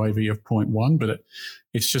with a QAV of 0.1, but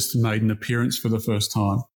it's just made an appearance for the first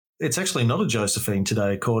time. It's actually not a Josephine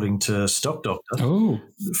today, according to Stock Doctor. Oh.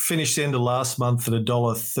 Finished the end of last month at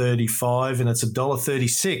 $1.35 and it's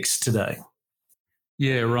 $1.36 today.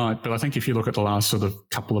 Yeah, right. But I think if you look at the last sort of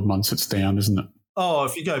couple of months, it's down, isn't it? Oh,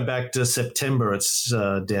 if you go back to September, it's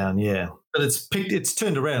down, yeah. But it's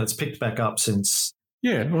turned around. It's picked back up since.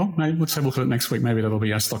 Yeah, well, maybe let's have a look at it next week. Maybe that'll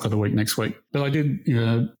be our stock of the week next week. But I did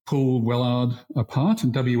pull Wellard apart,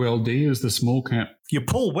 and WLD is the small cap. You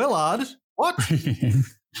pull Wellard? What?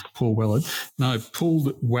 Pull Wellard. No,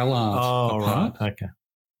 pulled Wellard apart. Right. Okay.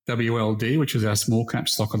 WLD, which is our small cap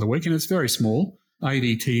stock of the week, and it's very small.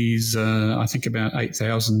 ADT's, I think, about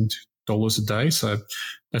 $8,000 a day, so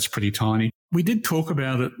that's pretty tiny. We did talk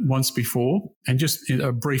about it once before, and just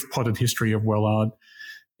a brief potted history of Wellard.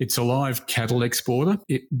 It's a live cattle exporter.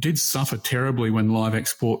 It did suffer terribly when live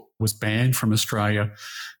export was banned from Australia,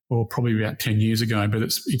 or probably about 10 years ago, but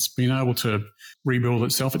it's been able to rebuild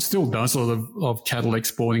itself. It still does a lot of cattle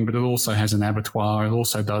exporting, but it also has an abattoir. It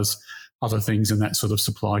also does other things in that sort of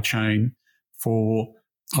supply chain for,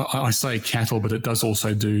 I say cattle, but it does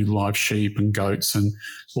also do live sheep and goats and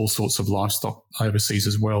all sorts of livestock overseas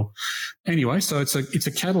as well. Anyway, so it's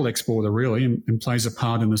a cattle exporter really and plays a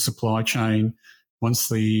part in the supply chain once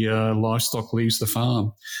the livestock leaves the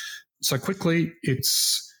farm. So quickly,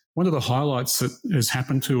 it's one of the highlights that has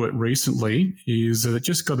happened to it recently is that it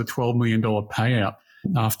just got a $12 million payout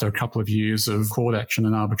after a couple of years of court action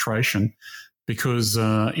and arbitration because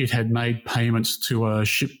it had made payments to a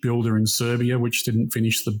shipbuilder in Serbia, which didn't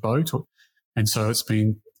finish the boat. And so it's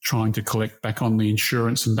been trying to collect back on the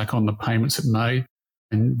insurance and back on the payments it made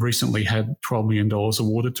and recently had $12 million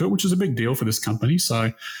awarded to it, which is a big deal for this company.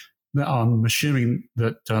 So I'm assuming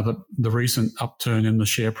that the recent upturn in the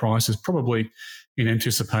share price is probably in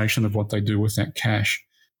anticipation of what they do with that cash.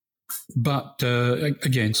 But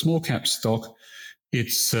again, small cap stock,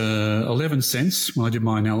 it's 11 cents when I did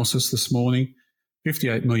my analysis this morning,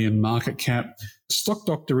 58 million market cap. Stock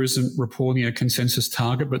Doctor isn't reporting a consensus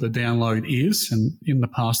target, but the download is. And in the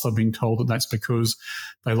past, I've been told that that's because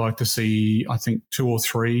they like to see, I think, 2 or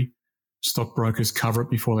 3 stockbrokers cover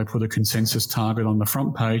it before they put a consensus target on the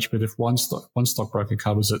front page. But if one stockbroker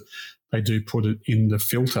covers it, they do put it in the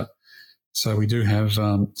filter. So we do have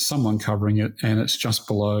someone covering it, and it's just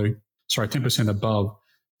 10% above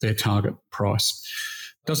their target price.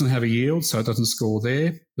 Doesn't have a yield, so it doesn't score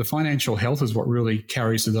there. The financial health is what really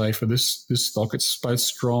carries the day for this stock. It's both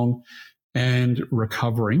strong and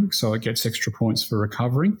recovering, so it gets extra points for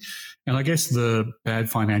recovering. And I guess the bad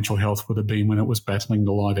financial health would have been when it was battling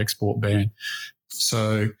the live export ban.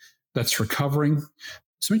 So that's recovering.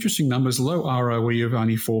 Some interesting numbers, low ROE of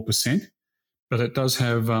only 4%, but it does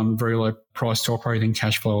have very low price to operating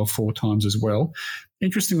cash flow of 4 times as well.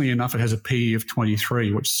 Interestingly enough, it has a PE of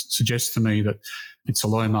 23, which suggests to me that it's a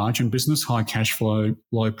low margin business, high cash flow,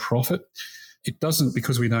 low profit. It doesn't,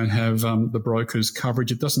 because we don't have the broker's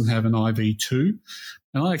coverage, it doesn't have an IV2.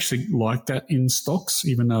 And I actually like that in stocks,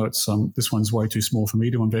 even though it's this one's way too small for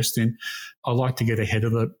me to invest in. I like to get ahead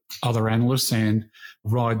of the other analysts and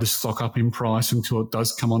ride the stock up in price until it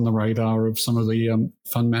does come on the radar of some of the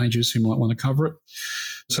fund managers who might want to cover it.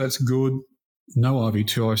 So that's good. No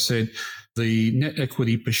IV2, I've said. The net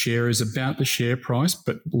equity per share is about the share price,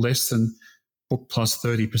 but less than book plus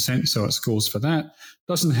 30%, so it scores for that.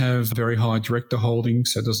 Doesn't have very high director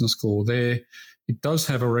holdings, so it doesn't score there. It does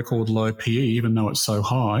have a record low PE, even though it's so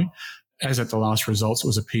high. as at the last results, it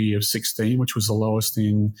was a PE of 16, which was the lowest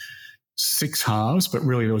in 6 halves, but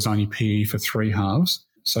really there was only PE for 3 halves.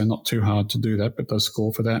 So not too hard to do that, but does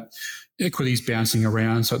score for that. Equity's bouncing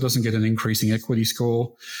around, so it doesn't get an increasing equity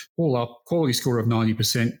score. All up, quality score of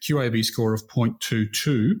 90%, QAB score of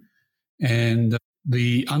 0.22, and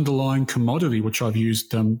the underlying commodity, which I've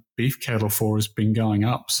used beef cattle for, has been going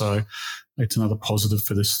up. So it's another positive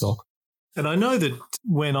for this stock. And I know that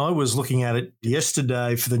when I was looking at it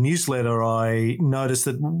yesterday for the newsletter, I noticed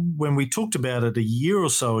that when we talked about it a year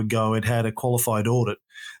or so ago, it had a qualified audit.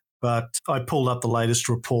 But I pulled up the latest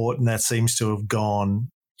report and that seems to have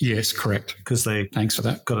gone. Yes, correct. Because thanks for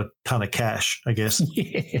that. Got a ton of cash, I guess.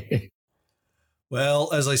 Yeah.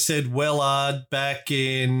 Well, as I said, Wellard back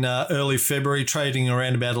in early February, trading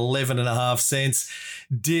around about 11.5 cents,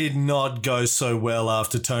 did not go so well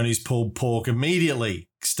after Tony's pulled pork. Immediately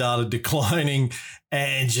started declining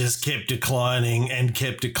and just kept declining and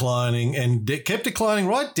kept declining and kept declining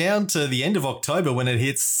right down to the end of October when it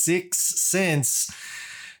hit 6 cents.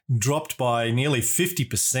 Dropped by nearly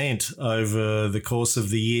 50% over the course of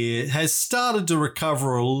the year. Has started to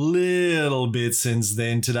recover a little bit since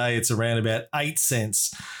then. Today it's around about 8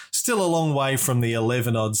 cents. Still a long way from the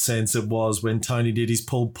 11 odd cents it was when Tony did his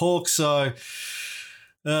pulled pork. So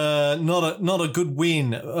not a good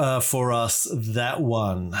win for us, that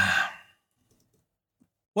one.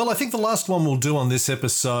 Well, I think the last one we'll do on this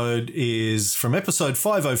episode is from episode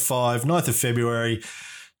 505, 9th of February.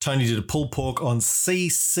 Tony did a pulled pork on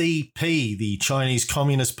CCP, the Chinese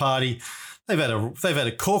Communist Party. They've had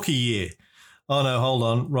a corky year. Oh no, hold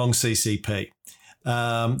on, wrong CCP.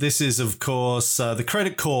 This is, of course, the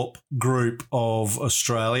Credit Corp group of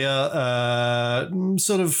Australia.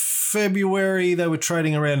 Sort of February, they were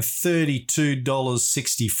trading around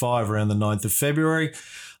 $32.65 around the 9th of February.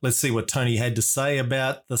 Let's see what Tony had to say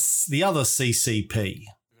about the other CCP.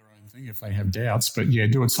 Their own thing if they have doubts, but yeah,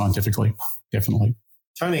 do it scientifically, definitely.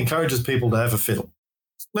 Tony encourages people to have a fiddle.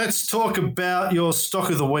 Let's talk about your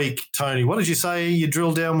stock of the week, Tony. What did you say your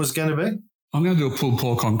drill down was going to be? I'm going to do a pulled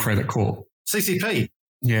pork on Credit Corp. CCP.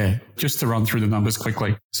 Yeah, just to run through the numbers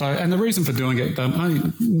quickly. So, and the reason for doing it,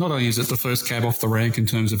 not only is it the first cab off the rank in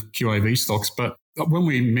terms of QAB stocks, but when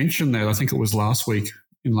we mentioned that, I think it was last week,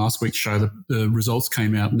 in last week's show, the results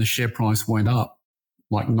came out and the share price went up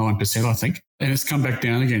like 9%, I think. And it's come back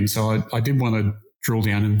down again. So I did want to drill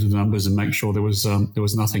down into the numbers and make sure there was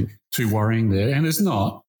nothing too worrying there. And there's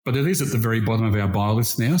not, but it is at the very bottom of our buy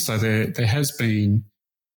list now. So there has been,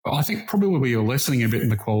 I think, probably a lessening a bit in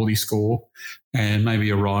the quality score and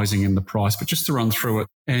maybe a rising in the price, but just to run through it.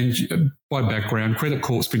 And by background, Credit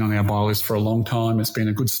Corp's been on our buy list for a long time. It's been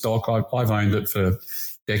a good stock. I've owned it for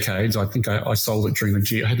decades. I think I sold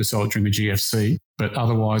it I had to sell it during the GFC, but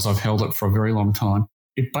otherwise I've held it for a very long time.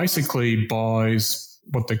 It basically buys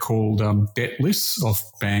what they called debt lists of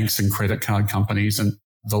banks and credit card companies and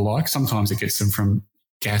the like. Sometimes it gets them from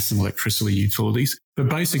gas and electricity utilities. But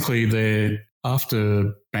basically,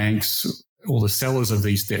 after banks or the sellers of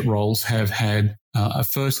these debt rolls have had a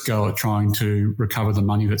first go at trying to recover the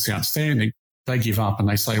money that's outstanding, they give up and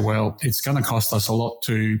they say, well, it's going to cost us a lot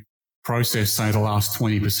to process, say, the last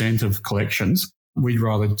 20% of collections. We'd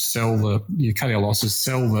rather cut our losses,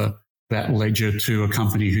 sell that ledger to a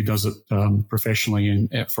company who does it professionally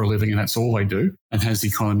and for a living, and that's all they do, and has the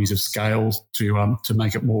economies of scale to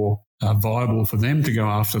make it more viable for them to go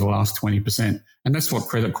after the last 20%. And that's what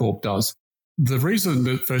Credit Corp does. The reason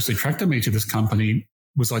that first attracted me to this company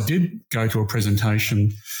was I did go to a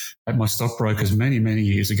presentation at my stockbrokers many, many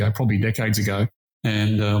years ago, probably decades ago,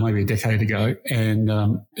 and maybe a decade ago, and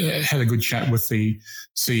had a good chat with the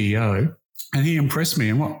CEO, and he impressed me.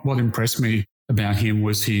 And what impressed me about him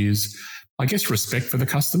was his, I guess, respect for the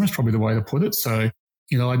customer is probably the way to put it. So,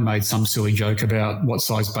 I'd made some silly joke about what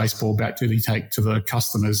size baseball bat did he take to the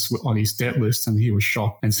customers on his debt list, and he was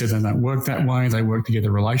shocked and said they don't work that way. They work to get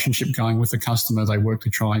a relationship going with the customer. They work to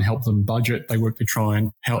try and help them budget. They work to try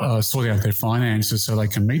and help sort out their finances so they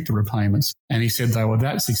can meet the repayments. And he said they were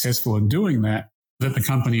that successful in doing that the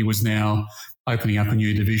company was now opening up a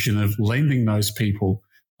new division of lending those people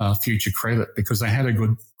future credit because they had a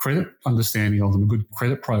good credit understanding of them, a good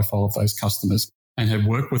credit profile of those customers, and had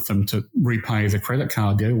worked with them to repay the credit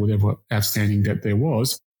card debt, whatever outstanding debt there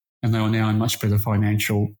was. And they were now in much better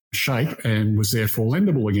financial shape and was therefore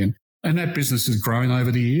lendable again. And that business has grown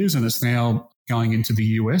over the years and it's now going into the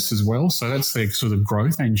US as well. So that's their sort of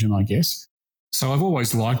growth engine, I guess. So I've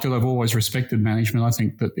always liked it. I've always respected management. I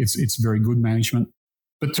think that it's very good management.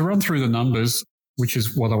 But to run through the numbers, which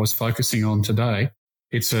is what I was focusing on today,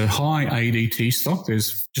 it's a high ADT stock.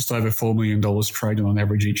 There's just over $4 million traded on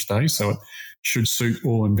average each day, so it should suit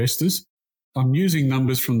all investors. I'm using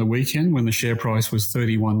numbers from the weekend when the share price was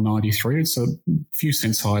 $31.93. It's a few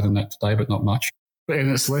cents higher than that today, but not much.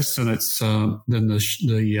 And it's less than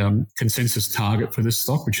the consensus target for this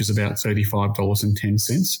stock, which is about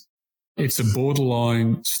 $35.10. It's a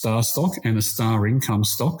borderline star stock and a star income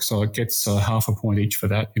stock, so it gets half a point each for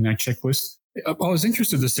that in our checklist. I was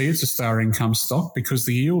interested to see it's a star income stock because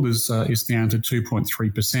the yield is down to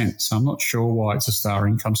 2.3%. So I'm not sure why it's a star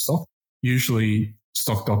income stock. Usually,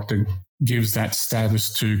 Stock Doctor gives that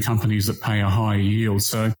status to companies that pay a higher yield.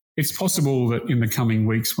 So it's possible that in the coming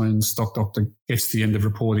weeks, when Stock Doctor gets to the end of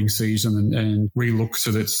reporting season and relooks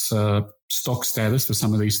at its stock status for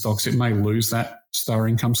some of these stocks, it may lose that star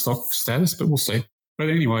income stock status, but we'll see. But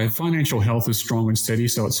anyway, financial health is strong and steady,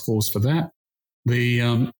 so it scores for that.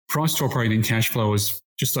 The price to operating cash flow is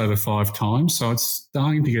just over 5 times, so it's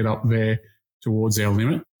starting to get up there towards our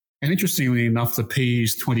limit. And interestingly enough, the PE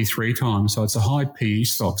is 23 times, so it's a high PE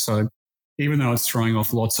stock. So even though it's throwing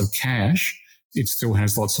off lots of cash, it still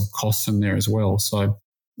has lots of costs in there as well. So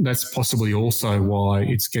that's possibly also why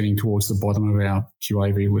it's getting towards the bottom of our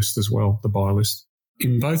QAV list as well, the buy list.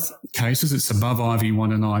 In both cases, it's above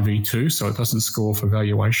IV1 and IV2, so it doesn't score for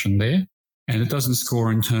valuation there. And it doesn't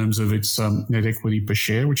score in terms of its net equity per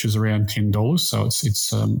share, which is around $10. So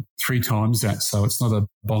it's 3 times that. So it's not a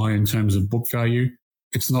buy in terms of book value.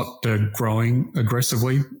 It's not growing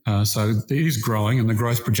aggressively. So it is growing, and the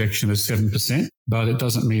growth projection is 7%, but it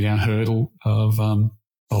doesn't meet our hurdle of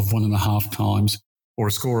 1.5 times or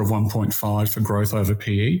a score of 1.5 for growth over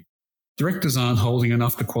PE. Directors aren't holding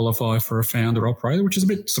enough to qualify for a founder operator, which is a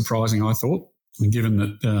bit surprising, I thought, and given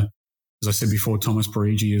that, as I said before, Thomas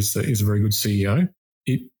Parigi is a very good CEO.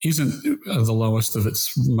 It isn't the lowest of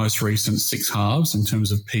its most recent 6 halves in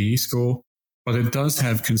terms of PE score, but it does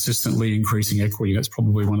have consistently increasing equity. That's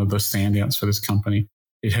probably one of the standouts for this company.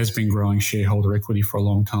 It has been growing shareholder equity for a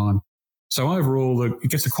long time. So overall, it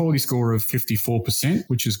gets a quality score of 54%,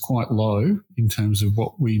 which is quite low in terms of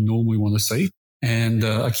what we normally want to see, and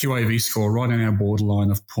a QAV score right on our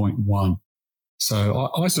borderline of 0.1.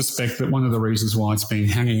 So I suspect that one of the reasons why it's been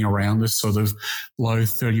hanging around this sort of low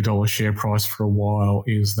 $30 share price for a while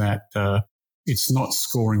is that it's not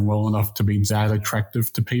scoring well enough to be that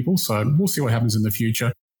attractive to people. So we'll see what happens in the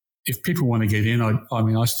future. If people want to get in, I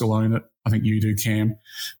mean, I still own it. I think you do, Cam.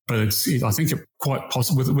 But I think it quite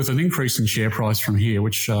possible with an increase in share price from here,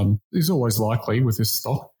 which is always likely with this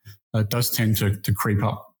stock. It does tend to creep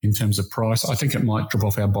up in terms of price. I think it might drop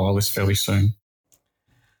off our buy list fairly soon.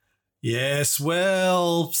 Yes,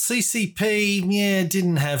 well, CCP,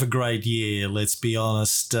 didn't have a great year, let's be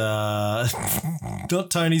honest. Not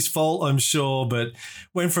Tony's fault, I'm sure, but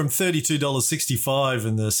went from $32.65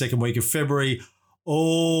 in the second week of February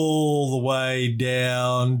all the way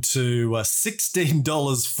down to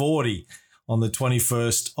 $16.40 on the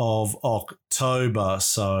 21st of October.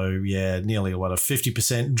 So, nearly, a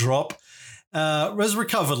 50% drop. Has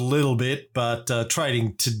recovered a little bit, but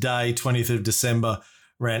trading today, 20th of December,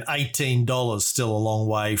 around $18, still a long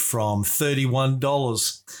way from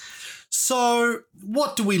 $31. So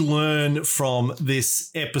what do we learn from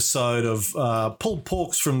this episode of Pulled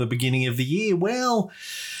Porks from the beginning of the year? Well,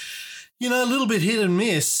 a little bit hit and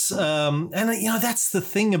miss. That's the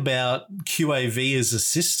thing about QAV as a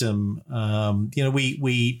system.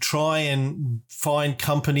 We try and find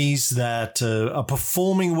companies that are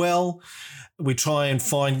performing well. We try and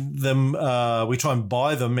find them, we try and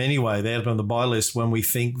buy them anyway. They're on the buy list when we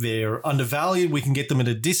think they're undervalued. We can get them at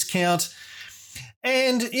a discount.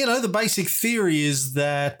 And, the basic theory is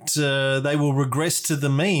that they will regress to the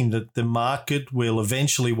mean, that the market will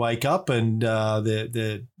eventually wake up and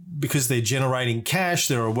because they're generating cash,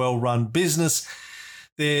 they're a well-run business,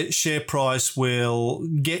 their share price will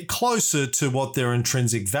get closer to what their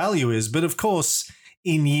intrinsic value is. But of course,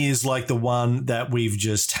 in years like the one that we've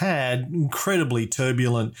just had, incredibly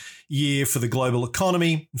turbulent year for the global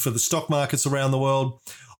economy, for the stock markets around the world,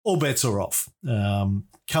 all bets are off.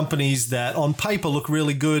 Companies that on paper look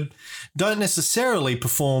really good don't necessarily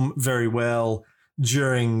perform very well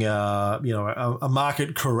during a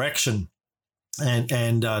market correction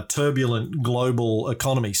and turbulent global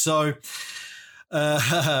economy. So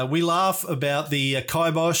we laugh about the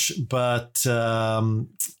kibosh, but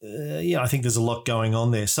I think there's a lot going on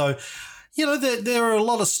there. So, there are a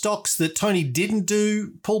lot of stocks that Tony didn't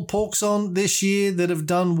do pulled porks on this year that have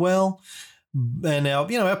done well. And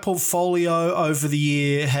our portfolio over the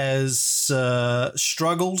year has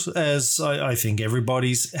struggled, as I think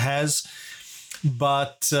everybody's has.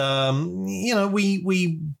 But,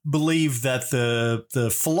 we believe that the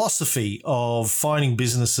philosophy of finding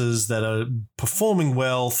businesses that are performing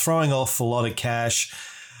well, throwing off a lot of cash,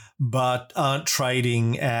 but aren't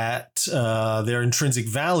trading at their intrinsic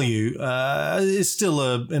value is still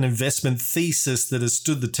an investment thesis that has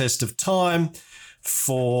stood the test of time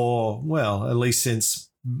for, well, at least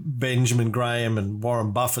since Benjamin Graham and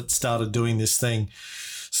Warren Buffett started doing this thing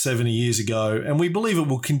 70 years ago. And we believe it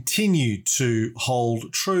will continue to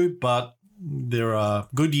hold true, but there are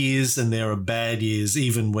good years and there are bad years,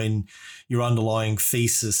 even when your underlying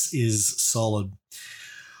thesis is solid.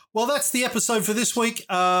 Well, that's the episode for this week.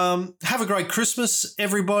 Have a great Christmas,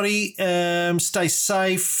 everybody. Stay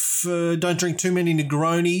safe. Don't drink too many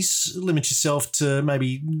Negronis. Limit yourself to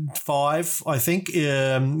maybe 5, I think,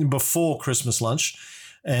 before Christmas lunch.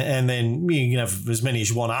 And then you can have as many as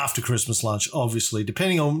you want after Christmas lunch, obviously,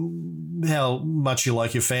 depending on how much you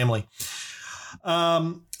like your family.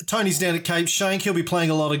 Tony's down at Cape Schanck. He'll be playing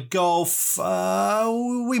a lot of golf.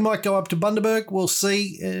 We might go up to Bundaberg. We'll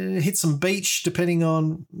see. Hit some beach, depending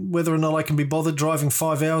on whether or not I can be bothered driving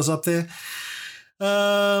 5 hours up there.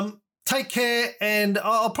 Take care, and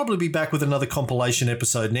I'll probably be back with another compilation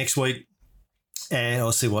episode next week. And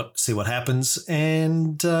I'll see what happens.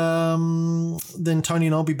 And then Tony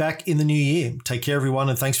and I'll be back in the new year. Take care, everyone,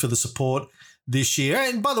 and thanks for the support this year.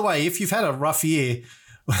 And by the way, if you've had a rough year,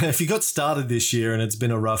 if you got started this year and it's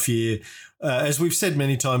been a rough year, as we've said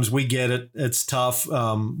many times, we get it. It's tough.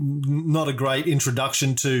 Not a great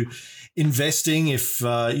introduction to investing if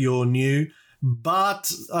you're new.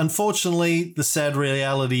 But unfortunately, the sad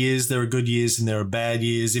reality is there are good years and there are bad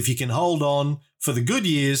years. If you can hold on for the good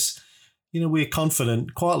years, we're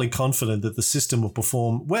quietly confident that the system will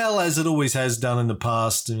perform well as it always has done in the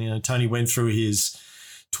past. And, Tony went through his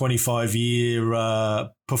 25-year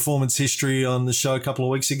performance history on the show a couple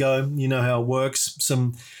of weeks ago. You know how it works.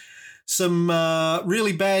 Some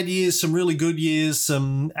really bad years, some really good years,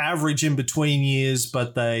 some average in between years,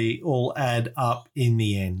 but they all add up in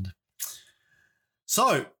the end.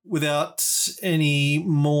 So without any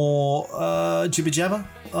more jibber jabber,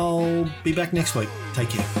 I'll be back next week.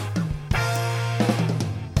 Take care.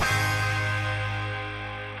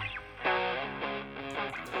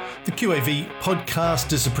 The QAV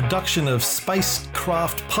podcast is a production of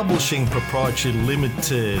Spacecraft Publishing Proprietary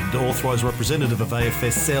Limited, authorised representative of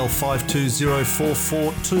AFSL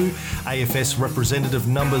 520442, AFS representative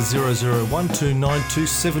number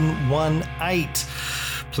 0012922718.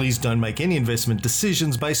 Please don't make any investment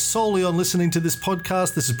decisions based solely on listening to this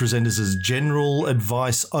podcast. This is presented as general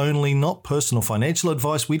advice only, not personal financial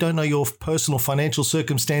advice. We don't know your personal financial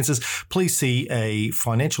circumstances. Please see a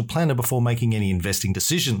financial planner before making any investing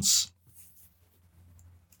decisions.